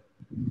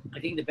 I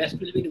think the best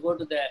will be to go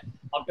to the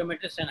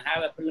optometrist and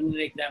have a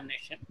preliminary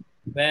examination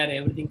where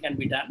everything can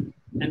be done.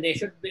 And they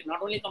should be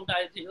not only come to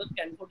ISD,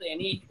 can go to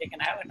they can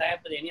have a tie-up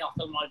with any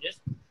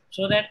ophthalmologist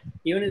so that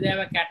even if they have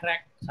a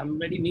cataract,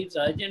 somebody needs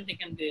urgent, they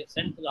can be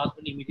sent to the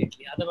hospital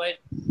immediately. Otherwise,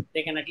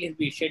 they can at least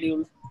be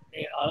scheduled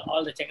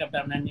all the checkup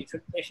done, and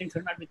patient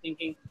should not be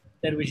thinking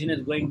their vision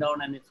is going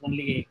down and it's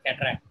only a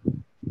cataract.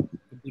 It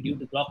may be due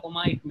to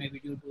glaucoma, it may be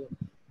due to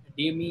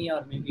DME,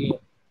 or maybe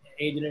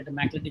age-related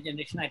macular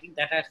degeneration. I think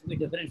that has to be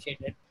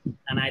differentiated,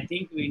 and I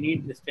think we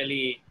need this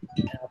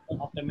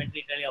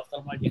optometry,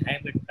 tele-ophthalmology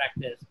hybrid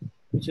practice,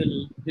 which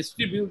will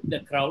distribute the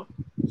crowd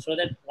so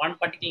that one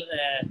particular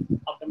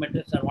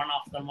optometrist or one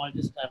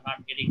ophthalmologist are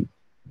not getting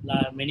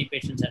many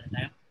patients at a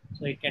time.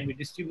 So it can be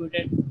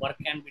distributed, work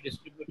can be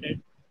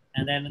distributed,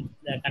 and then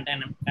the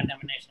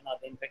contamination or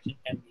the infection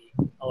can be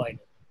avoided.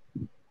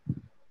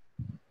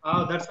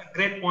 That's a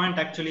great point,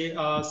 actually,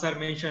 sir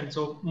mentioned.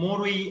 So more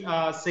we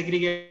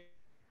segregate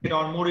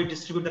or more we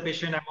distribute the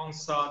patient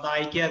amongst the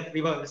eye care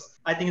rivers,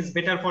 I think it's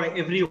better for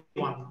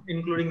everyone,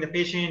 including the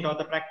patient or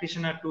the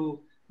practitioner, to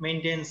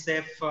maintain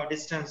safe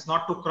distance,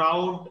 not to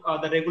crowd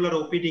the regular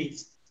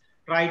OPDs.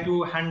 Try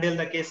to handle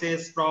the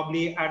cases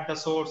probably at the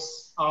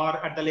source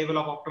or at the level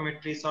of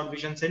optometrists or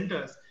vision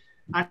centers.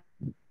 And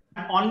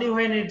only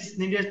when it's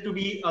needed to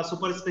be a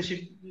super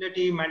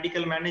specialty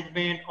medical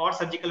management or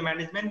surgical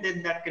management,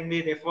 then that can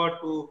be referred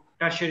to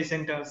tertiary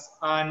centers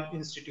and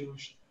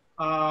institutions.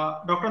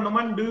 Dr.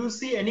 Noman, do you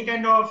see any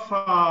kind of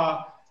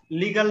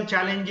legal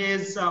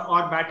challenges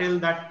or battle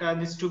that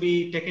needs to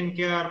be taken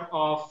care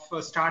of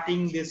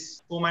starting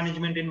this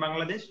co-management in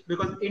Bangladesh?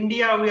 Because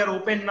India, we are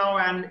open now,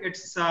 and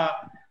it's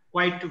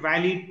quite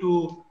valid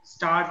to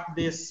start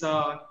this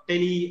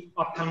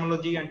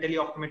tele-ophthalmology and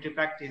tele-optometry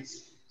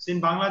practice. So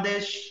in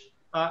Bangladesh,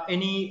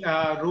 any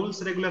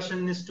rules,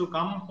 regulation is to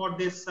come for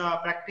this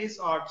practice,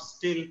 or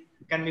still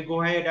can we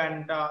go ahead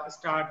and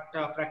start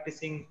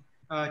practicing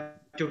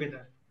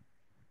together?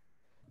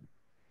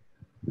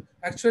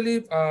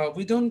 Actually,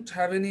 we don't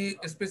have any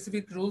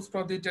specific rules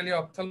for the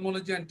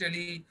tele-ophthalmology and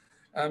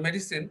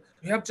tele-medicine.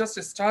 We have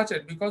just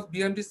started because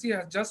BMDC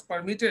has just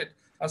permitted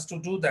us to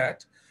do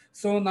that.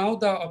 So now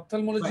the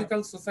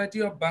Ophthalmological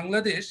Society of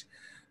Bangladesh,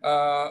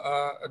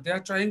 they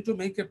are trying to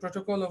make a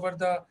protocol over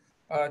the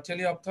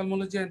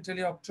tele-ophthalmology and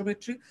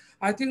tele-optometry.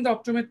 I think the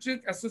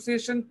Optometric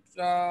Association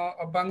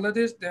of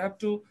Bangladesh, they have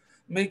to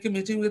make a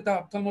meeting with the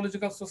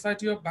Ophthalmological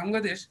Society of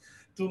Bangladesh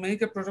to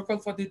make a protocol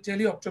for the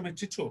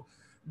tele-optometry too,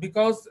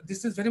 because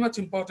this is very much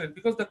important,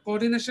 because the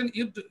coordination,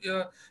 if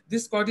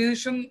this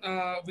coordination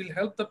will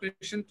help the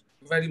patient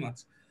very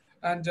much.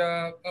 And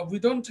we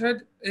don't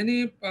have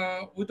any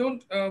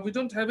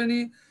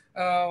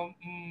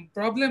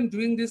problem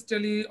doing this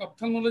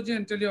tele-ophthalmology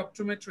and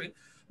tele-optometry,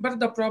 but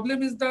the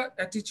problem is the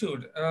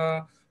attitude.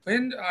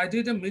 When I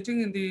did a meeting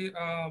in the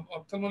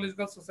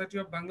Ophthalmological Society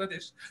of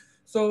Bangladesh,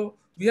 so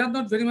we are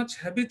not very much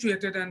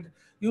habituated, and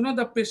you know,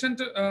 the patient,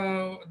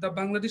 the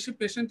Bangladeshi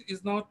patient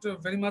is not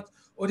very much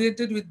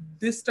oriented with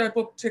this type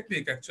of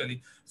technique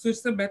actually. So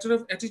it's a matter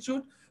of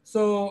attitude.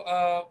 So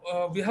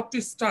we have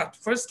to start.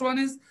 First one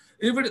is,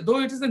 though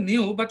it is a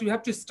new, but we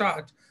have to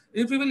start.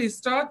 If we will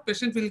start,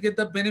 patient will get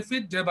the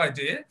benefit day by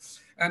day.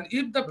 And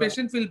if the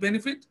patient will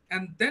benefit,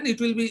 and then it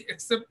will be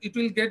it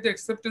will get the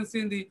acceptance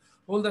in the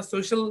whole the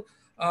social,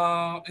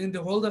 in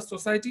the whole the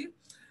society.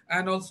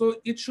 And also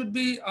it should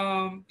be,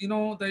 you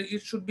know,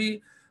 it should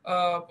be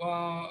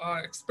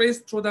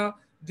expressed through the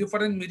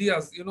different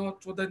medias, you know,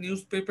 through the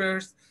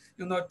newspapers,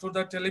 you know, through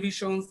the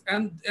televisions,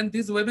 and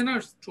these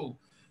webinars too.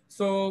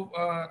 So,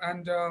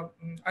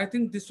 I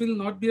think this will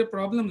not be a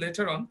problem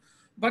later on,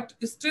 but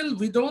still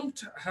we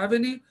don't have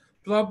any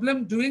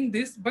problem doing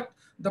this. But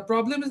the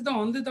problem is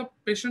only the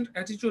patient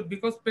attitude,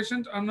 because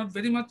patients are not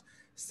very much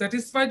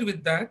satisfied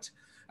with that.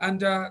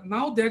 And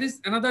now there is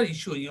another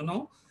issue, you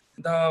know,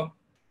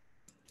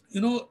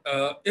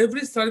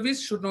 every service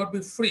should not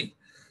be free.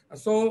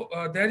 So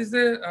there is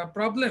a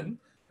problem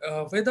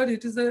whether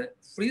it is a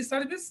free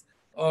service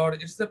or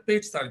it's a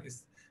paid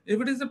service. If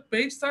it is a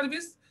paid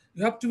service,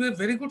 you have to be a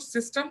very good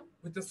system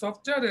with the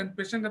software, and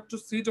patient have to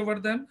sit over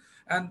them,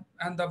 and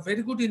the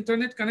very good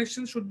internet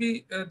connection should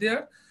be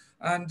there,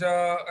 and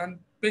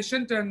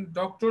patient and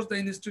doctors, the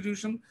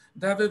institution,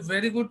 they have a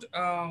very good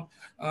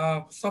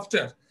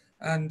software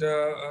and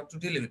to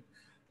deal with,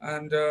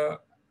 and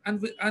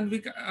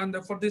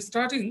for the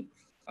starting,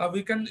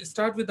 we can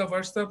start with the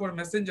WhatsApp or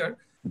Messenger.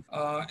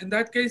 In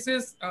that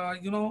cases,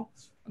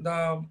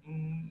 the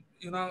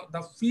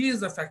fee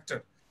is a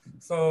factor.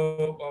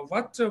 So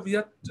what we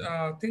are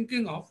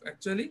thinking of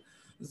actually,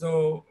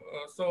 so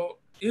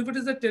if it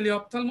is a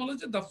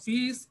tele-ophthalmology, the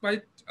fee is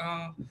quite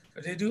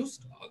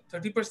reduced,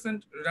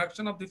 30%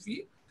 reduction of the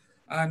fee,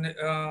 and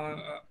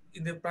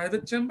in the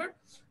private chamber,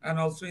 and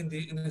also in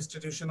the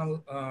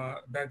institutional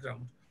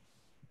background.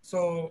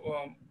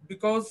 So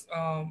because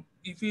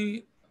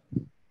the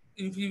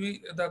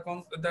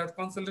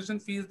consultation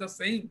fee is the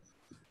same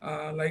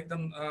like the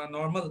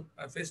normal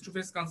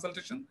face-to-face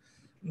consultation,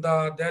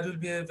 there will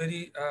be a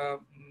very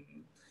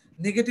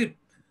negative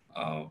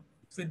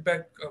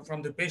feedback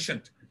from the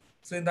patient.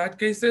 So in that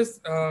cases,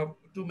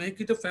 to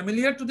make it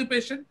familiar to the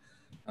patient,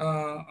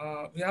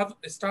 we have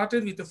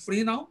started with the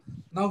free now.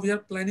 Now we are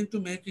planning to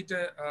make it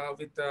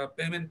with a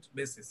payment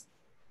basis.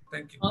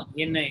 Thank you.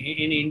 In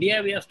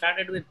India, we have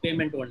started with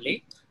payment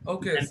only.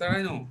 Okay, And sir,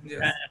 I know.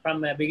 Yes.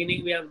 From the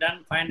beginning, we have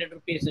done 500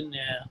 rupees in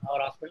our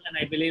hospital, and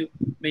I believe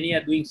many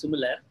are doing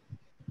similar.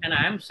 And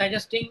I am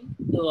suggesting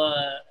to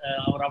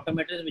our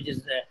optometrists, which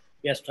is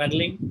we are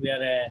struggling,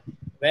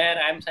 where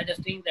I am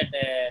suggesting that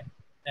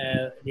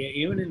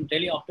even in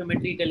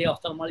tele-optometry,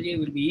 tele-ophthalmology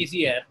will be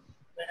easier.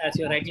 As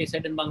you rightly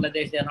said, in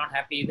Bangladesh, they are not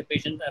happy. The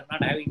patients are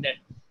not having that,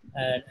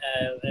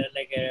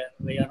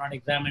 we are not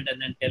examined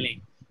and then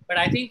telling. But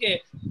I think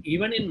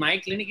even in my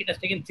clinic, it has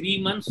taken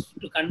 3 months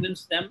to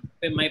convince them,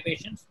 my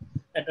patients,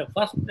 that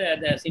first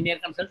the senior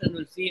consultant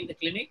will see in the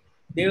clinic.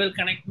 They will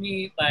connect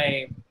me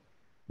by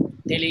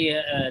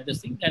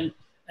this thing, and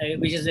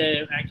which is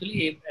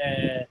actually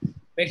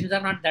patients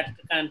are not that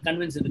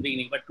convinced in the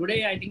beginning. But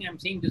today, I think I'm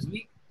seeing this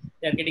week,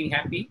 they're getting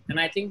happy. And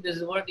I think this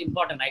is what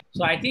important.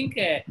 So I think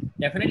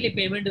definitely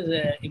payment is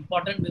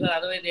important, because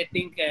otherwise they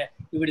think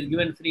if it is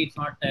given free, it's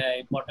not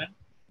important.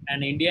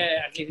 And India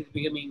at least is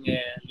becoming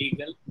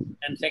legal.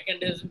 And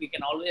second is we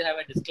can always have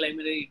a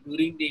disclaimer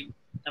during the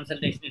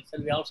consultation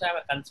itself. We also have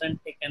a consent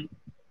taken.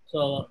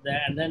 So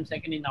and then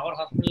second, in our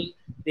hospital,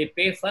 they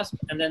pay first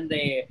and then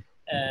they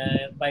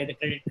buy the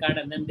credit card,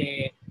 and then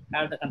they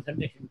have the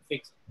consultation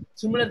fixed.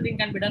 Similar thing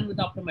can be done with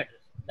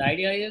optometrists. The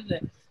idea is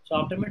so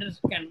optometrists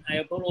can, I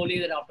have told only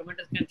that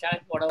optometrists can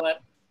charge whatever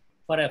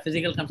for a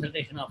physical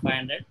consultation of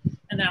 500,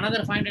 and then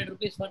another 500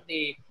 rupees for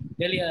the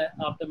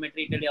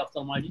tele-optometry,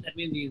 tele-ophthalmology. That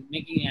means he's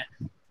making a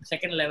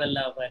second level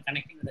of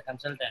connecting with the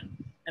consultant.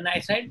 And I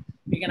said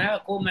we can have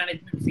a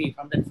co-management fee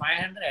from that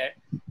 500,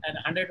 and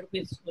 100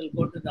 rupees will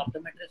go to the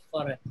optometrist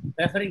for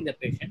referring the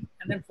patient,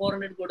 and then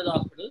 400 go to the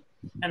hospital,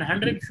 and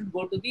 100 should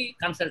go to the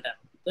consultant.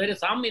 So there is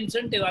some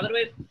incentive.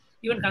 Otherwise,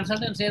 even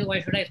consultant says,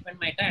 why should I spend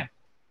my time?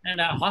 And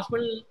a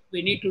hospital,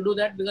 we need to do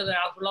that, because the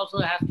hospital also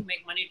has to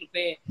make money to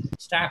pay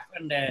staff,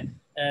 and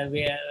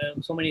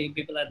so many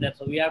people are there.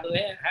 So we have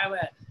to have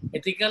a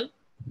ethical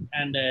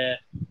and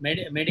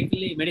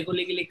medical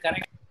legally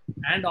correct,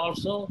 and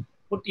also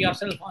put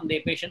yourself on the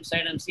patient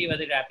side and see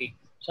whether you're happy.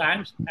 So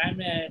I'm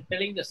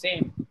telling the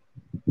same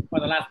for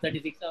the last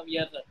 36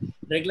 years,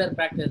 regular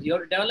practice. You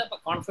have to develop a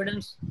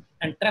confidence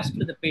and trust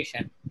with the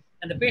patient.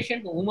 And the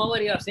patient,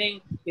 whomever you are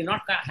saying is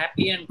not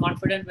happy and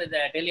confident with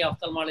the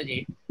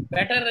tele-ophthalmology,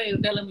 better you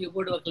tell them you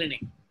go to a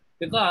clinic,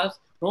 because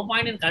no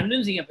point in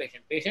convincing a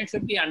patient. Patient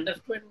should be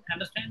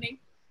understanding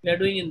we are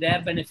doing in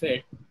their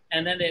benefit,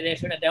 and then they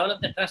should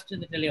develop the trust in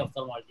the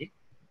tele-ophthalmology.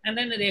 And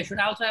then they should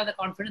also have the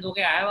confidence,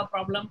 okay, I have a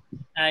problem,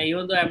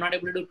 even though I'm not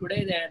able to do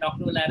today, the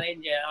doctor will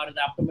arrange, or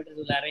the optometrist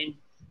will arrange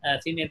a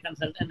senior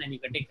consultant, and you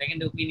can take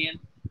second opinion,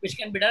 which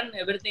can be done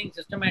everything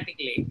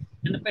systematically,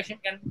 and the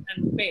patient can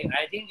pay.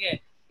 I think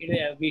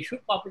we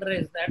should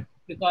popularize that,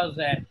 because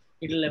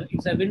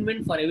it's a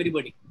win-win for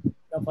everybody.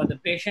 So for the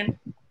patient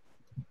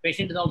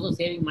is also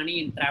saving money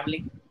in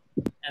traveling,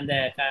 and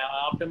the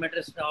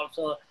optometrist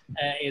also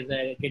is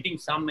getting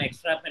some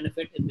extra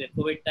benefit in the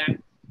COVID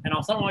time. And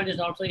ophthalmologist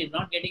also is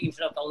not getting,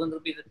 instead of 1,000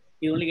 rupees,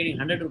 he's only getting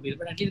 100 rupees,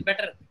 but at least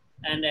better.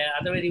 And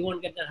otherwise he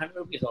won't get that 100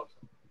 rupees also.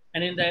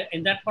 And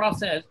in that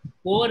process,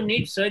 whoever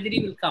needs surgery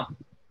will come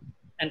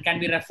and can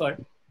be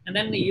referred. And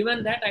then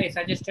even that I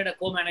suggested a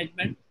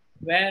co-management,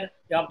 where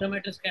the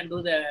optometrist can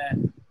do the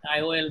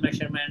IOL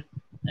measurement,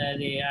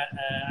 the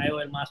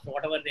IOL master,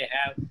 whatever they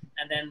have,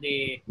 and then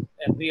the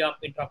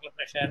pre-op intraocular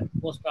pressure,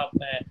 post-op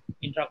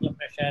intraocular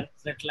pressure,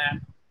 slit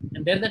lamp.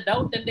 And there's a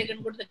doubt, then they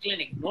can go to the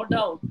clinic. No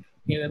doubt,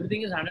 if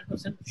everything is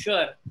 100%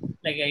 sure,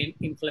 like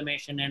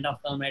inflammation, end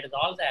ophthalmitis,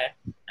 all that.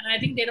 And I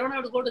think they don't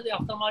have to go to the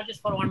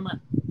ophthalmologist for 1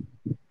 month.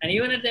 And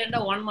even at the end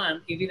of 1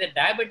 month, if he's a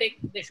diabetic,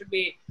 they should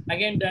be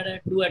again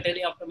do a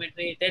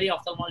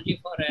tele-ophthalmology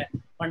for a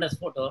fundus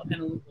photo,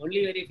 and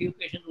only very few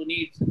patients who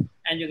needs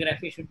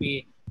angiography should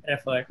be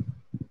referred,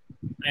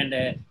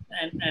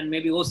 and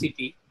maybe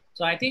OCT.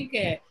 So I think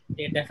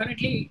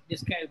definitely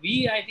this guy,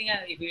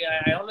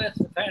 I always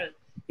felt,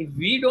 if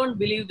we don't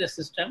believe the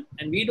system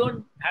and we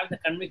don't have the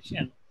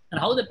conviction, and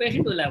how the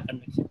patient will have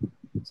conviction.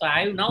 So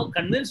I'm now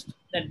convinced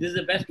that this is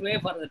the best way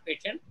for the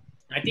patient.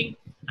 I think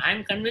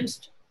I'm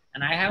convinced,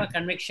 and I have a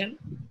conviction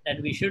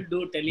that we should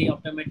do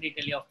tele-optometry,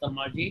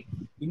 tele-ophthalmology,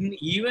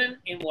 even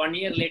in 1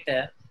 year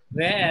later,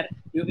 where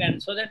you can,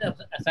 so that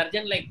a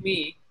surgeon like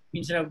me,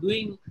 instead of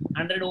doing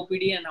 100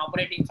 OPD and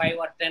operating 5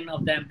 or 10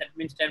 of them, that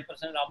means 10%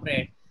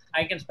 operate,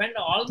 I can spend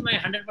all my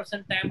 100%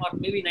 time, or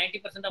maybe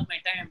 90% of my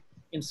time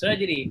in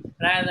surgery,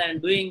 rather than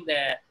doing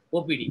the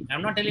OPD.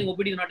 I'm not telling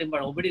OPD is not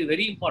important. OPD is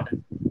very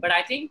important. But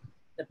I think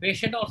the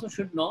patient also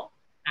should know,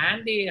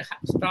 and the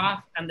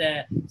staff and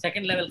the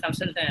second level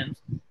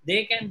consultants,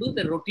 they can do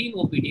the routine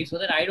OPD, so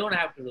that I don't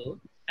have to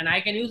do. And I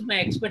can use my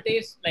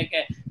expertise, like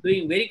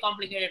doing very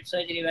complicated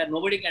surgery where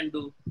nobody can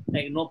do,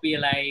 like no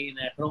PLI in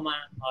a trauma,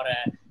 or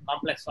a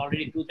complex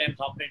already 2 times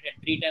operated,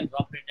 3 times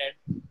operated,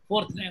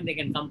 4th time they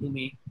can come to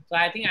me. So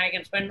I think I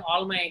can spend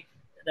all my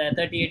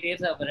 38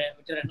 years of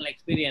retinal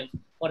experience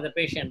for the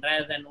patient,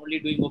 rather than only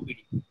doing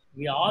OPD.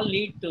 We all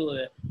need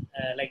to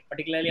like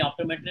particularly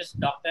optometrist,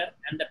 doctor,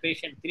 and the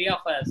patient, three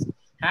of us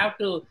have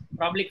to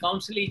probably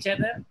counsel each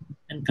other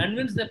and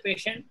convince the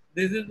patient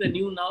this is the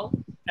new now.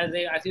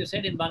 As you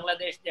said, in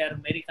Bangladesh, they are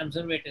very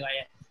conservative.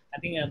 I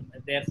think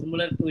they are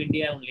similar to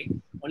India only.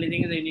 Only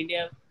thing is in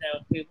India,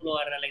 people who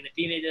are like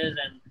the teenagers,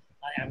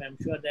 and I'm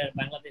sure that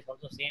Bangladesh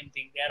also same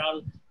thing. They are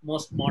all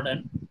most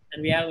modern,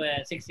 and we have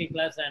 60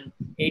 plus and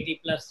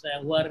 80 plus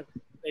who are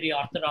very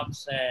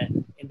orthodox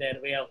in their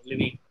way of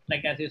living.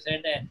 Like as you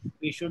said,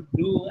 we should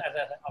do as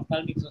an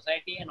ophthalmic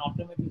society and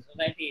optometric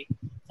society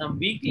some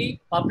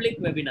weekly public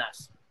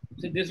webinars.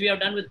 So this we have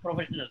done with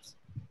professionals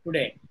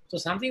today. So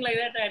something like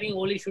that, I think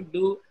Oli should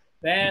do,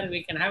 where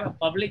we can have a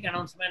public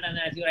announcement. And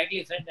as you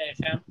rightly said,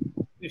 Sham,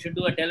 we should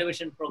do a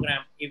television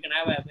program. You can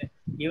have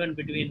even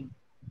between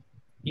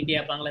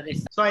India,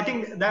 Bangladesh. So I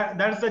think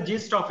that's the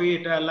gist of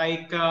it.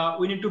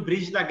 We need to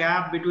bridge the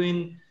gap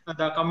between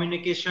the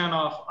communication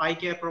of eye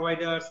care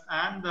providers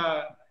and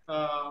the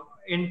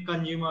end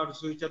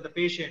consumers, which are the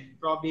patient.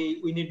 Probably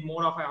we need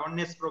more of a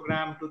honest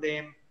program to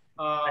them,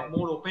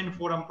 more open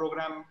forum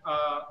program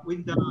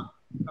with the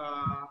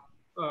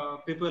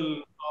people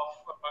of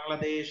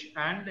Bangladesh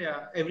and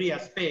every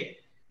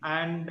aspect.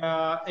 And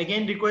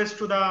again, request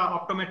to the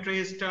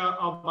optometrist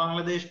of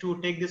Bangladesh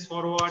to take this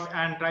forward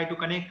and try to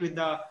connect with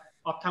the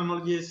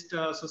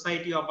Ophthalmologist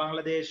Society of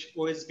Bangladesh,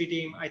 OSB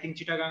team. I think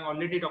Chittagong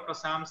already Dr.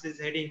 Sams is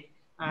heading,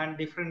 and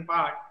different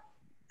part,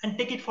 and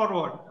take it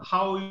forward.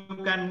 How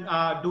you can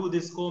do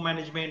this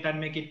co-management and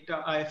make it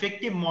an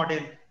effective model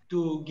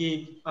to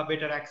give a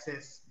better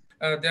access.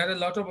 There are a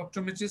lot of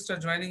optometrists are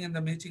joining in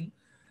the meeting.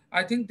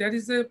 I think there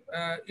is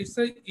it's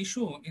a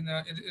issue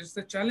it's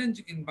a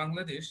challenge in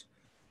Bangladesh.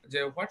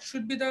 What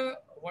should be the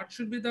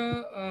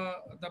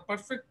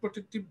perfect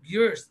protective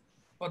gears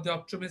for the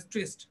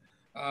optometrist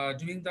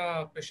during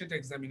the patient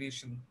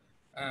examination?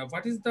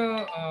 What is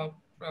the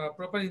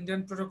proper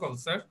Indian protocol,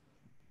 sir?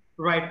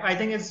 Right. I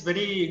think it's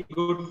very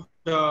good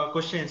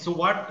question. So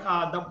what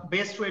the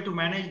best way to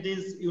manage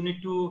this, you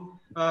need to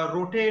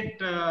rotate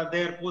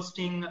their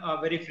posting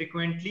very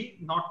frequently,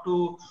 not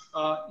to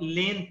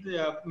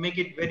make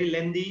it very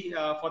lengthy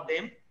for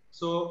them.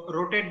 So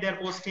rotate their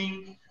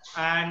posting,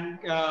 and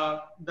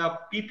the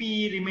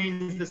PPE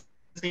remains the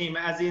same,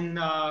 as in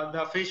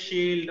the face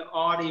shield,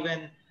 or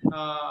even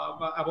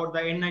about the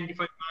N95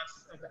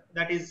 masks.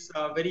 That is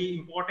very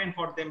important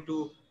for them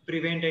to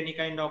prevent any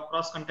kind of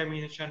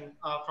cross-contamination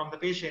from the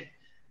patient.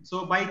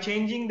 So by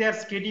changing their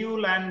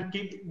schedule and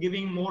keep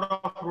giving more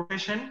of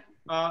rotation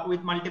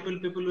with multiple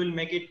people will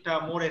make it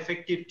a more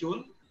effective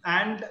tool.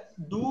 And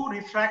do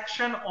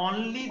refraction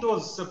only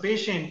those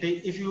patient,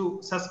 if you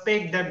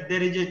suspect that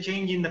there is a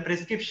change in the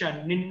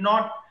prescription, need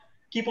not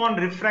keep on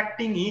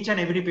refracting each and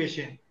every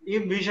patient.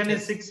 If vision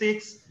is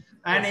 6/6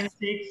 and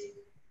N6,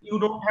 you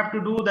don't have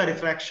to do the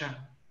refraction.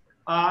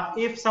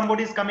 If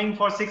somebody is coming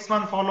for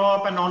 6-month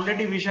follow-up and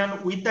already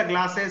vision with the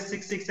glasses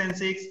 6/6 and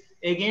 6,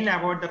 again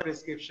avoid the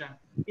prescription.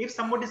 If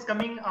somebody is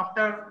coming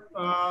after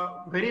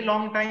very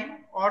long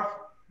time or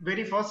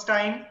very first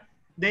time,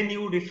 then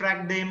you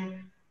refract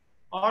them.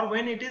 Or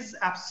when it is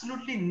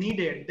absolutely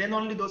needed, then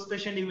only those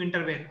patients you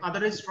intervene.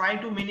 Otherwise, try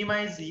to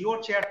minimize your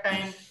chair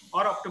time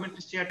or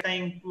optometrist chair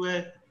time to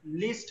a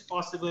least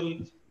possible,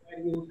 where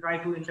you try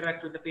to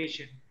interact with the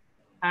patient.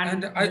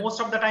 And most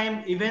of the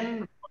time,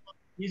 even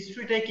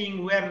history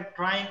taking, we're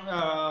trying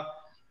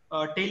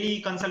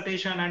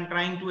tele-consultation and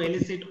trying to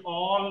elicit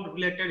all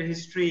related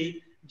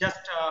history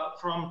just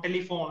from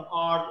telephone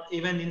or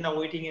even in the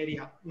waiting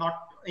area,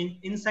 not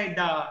inside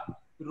the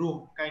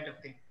room kind of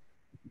thing.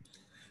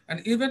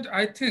 And even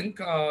I think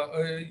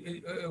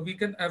we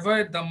can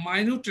avoid the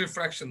minute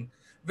refraction,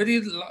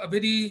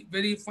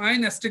 very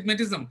fine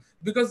astigmatism,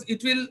 because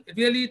it will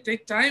really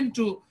take time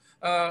to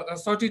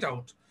sort it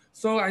out.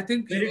 So I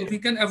think we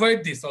can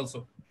avoid this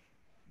also.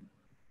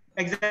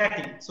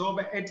 Exactly. So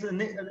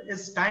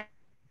it's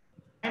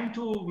time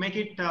to make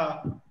it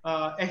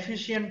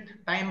efficient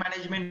time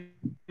management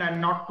and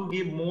not to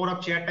give more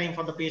of chair time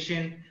for the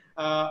patient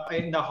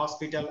in the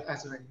hospital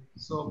as well.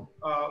 So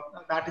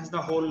that is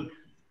the whole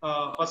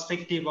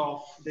perspective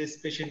of this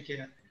patient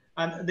care.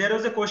 And there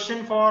is a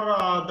question for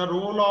the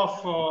role of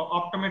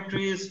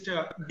optometrist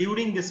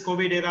during this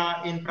COVID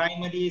era in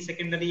primary,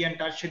 secondary, and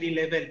tertiary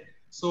level.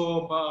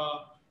 So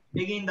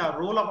again, the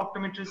role of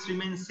optometrist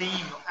remains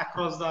same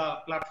across the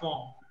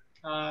platform.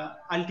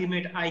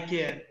 Ultimate eye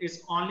care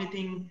is only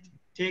thing,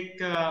 take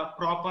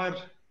proper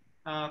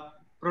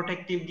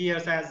protective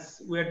gears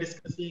as we're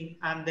discussing,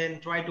 and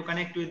then try to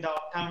connect with the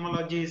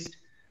ophthalmologist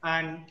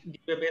and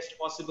give the best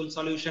possible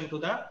solution to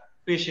the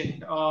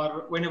patient.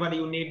 Or whenever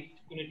you need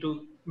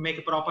to make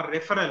a proper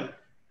referral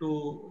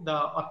to the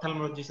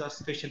ophthalmologist or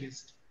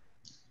specialist.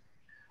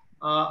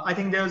 I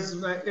think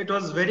it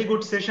was very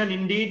good session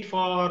indeed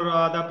for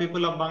the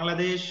people of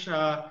Bangladesh,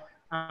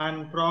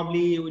 and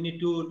probably we need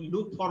to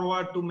look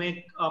forward to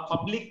make a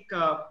public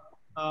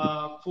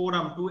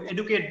forum to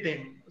educate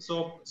them,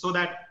 so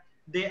that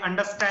they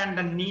understand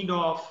the need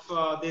of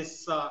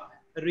this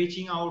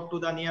reaching out to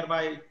the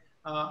nearby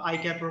eye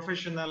care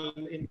professional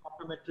in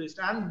optometrist,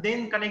 and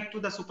then connect to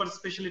the super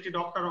specialty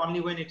doctor only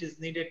when it is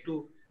needed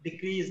to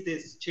decrease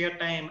this chair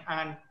time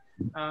and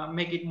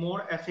make it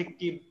more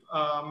effective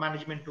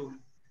management tool.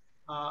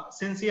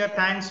 Sincere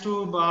thanks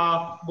to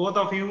both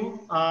of you.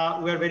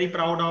 We are very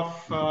proud of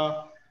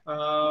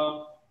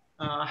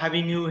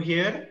having you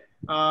here.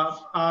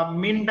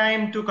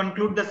 Meantime, to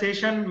conclude the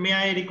session, may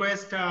I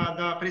request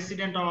the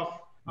President of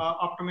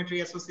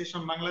Optometry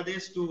Association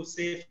Bangladesh to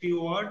say a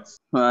few words.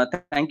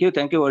 Thank you,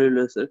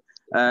 Honorable Sir,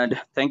 and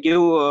thank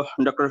you,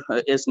 Dr.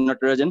 S.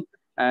 Natarajan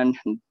and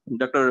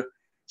Dr.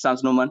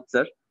 Shams Noman,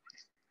 sir.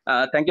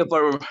 Thank you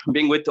for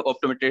being with the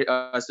Optometry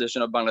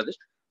Association of Bangladesh.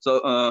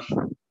 So,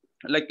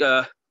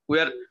 we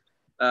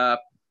are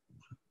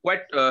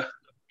quite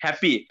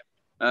happy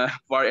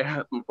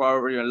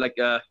for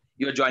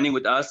you are joining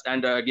with us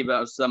and give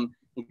us some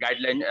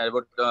guideline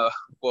about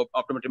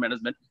optometry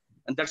management,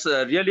 and that's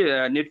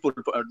really needful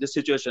for this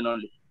situation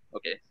only.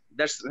 Okay,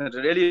 that's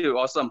really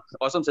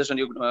awesome session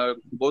you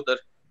both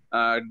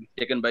are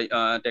taken,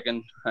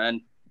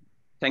 and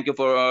thank you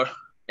for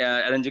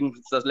arranging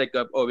such like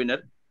a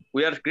winner.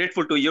 We are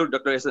grateful to you,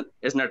 Dr. S.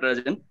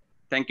 Natarajan.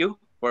 Thank you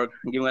for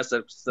giving us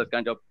such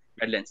kind of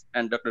guidelines,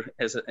 and Dr.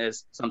 S.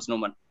 Shams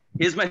Noman.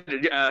 He is my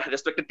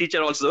respected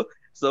teacher also.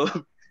 So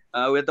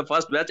we're the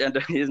first batch, and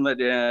he is my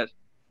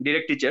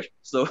direct teacher.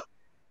 So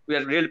we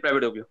are really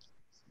proud of you.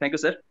 Thank you,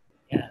 sir.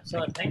 Yeah,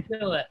 so thank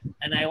you.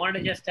 And I want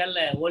to just tell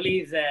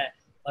Oli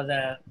was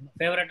a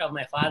favorite of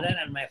my father,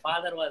 and my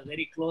father was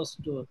very close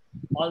to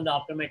all the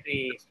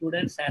optometry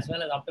students as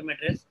well as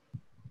optometrists.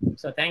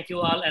 So thank you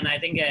all. And I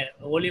think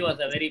Oli was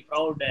a very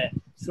proud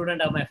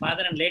student of my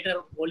father, and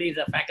later Oli is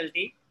a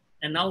faculty,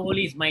 and now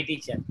Oli is my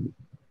teacher.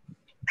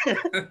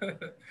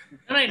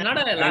 Not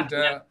a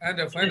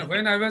and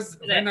when I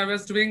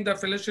was doing the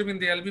fellowship in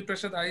the LB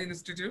Prasad Eye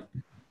Institute,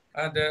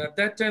 and at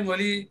that time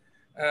Oli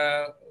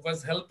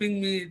was helping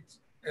me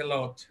a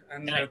lot,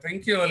 and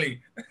thank you,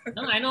 Oli.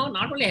 No, I know,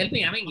 not only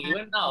helping. I mean,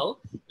 even now,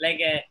 like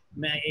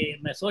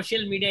my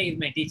social media is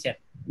my teacher.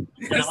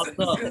 Yes,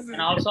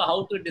 and also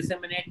how to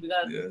disseminate,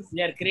 because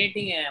we are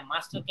creating a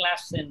master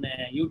class in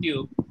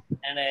YouTube,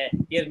 and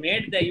he has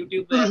made the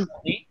YouTube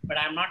for me, but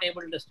I'm not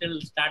able to still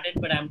start it,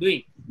 but I'm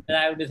doing.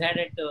 I've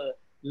decided to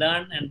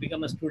learn and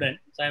become a student,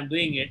 so I'm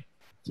doing it.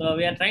 So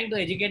we are trying to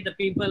educate the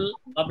people,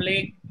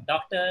 public,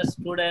 doctors,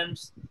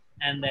 students,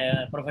 and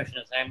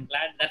professionals. I'm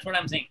glad. That's what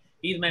I'm saying.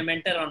 He's my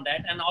mentor on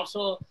that, and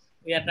also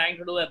we are trying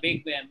to do a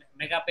big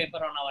mega paper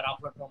on our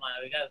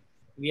ophthalmology, because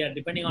we are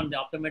depending on the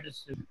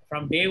optometrists.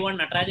 From day one,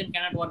 Natarajan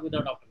cannot work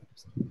without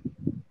optometrists.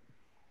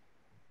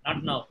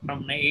 Not now,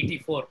 from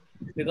 84,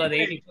 because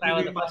 84 I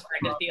was the first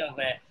faculty of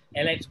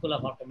Allied School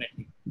of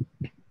Optometry.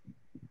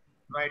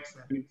 Right,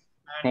 sir.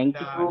 And, thank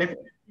you.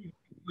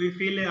 We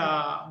feel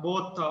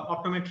both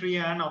optometry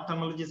and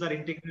ophthalmologists are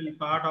integrally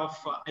part of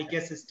eye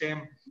care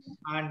system,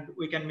 and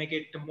we can make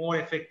it more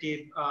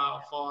effective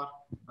for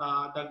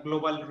the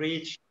global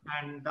reach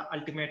and the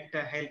ultimate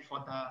health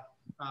for the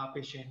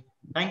patient.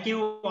 Thank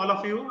you, all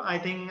of you. I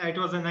think it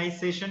was a nice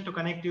session to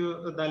connect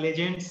you the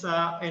legends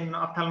in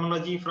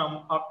ophthalmology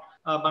from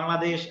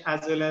Bangladesh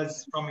as well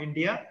as from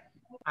India,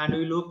 and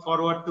we look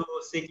forward to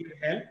seeking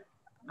help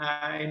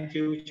in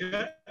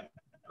future.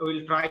 We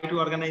will try to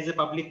organize a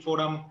public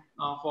forum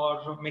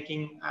for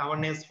making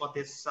awareness for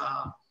this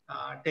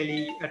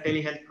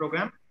telehealth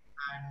program,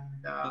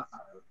 and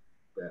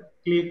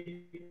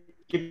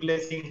keep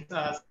blessing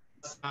us,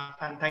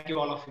 and thank you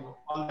all of you,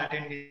 all the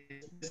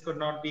attendees. This could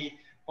not be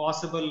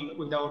possible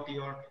without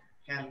your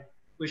help.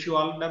 Wish you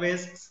all the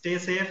best. Stay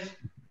safe,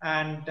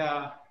 and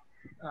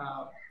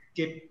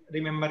keep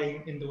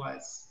remembering in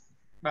duas.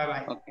 Bye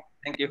bye. Okay.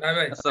 Thank you. Bye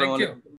bye. Thank you.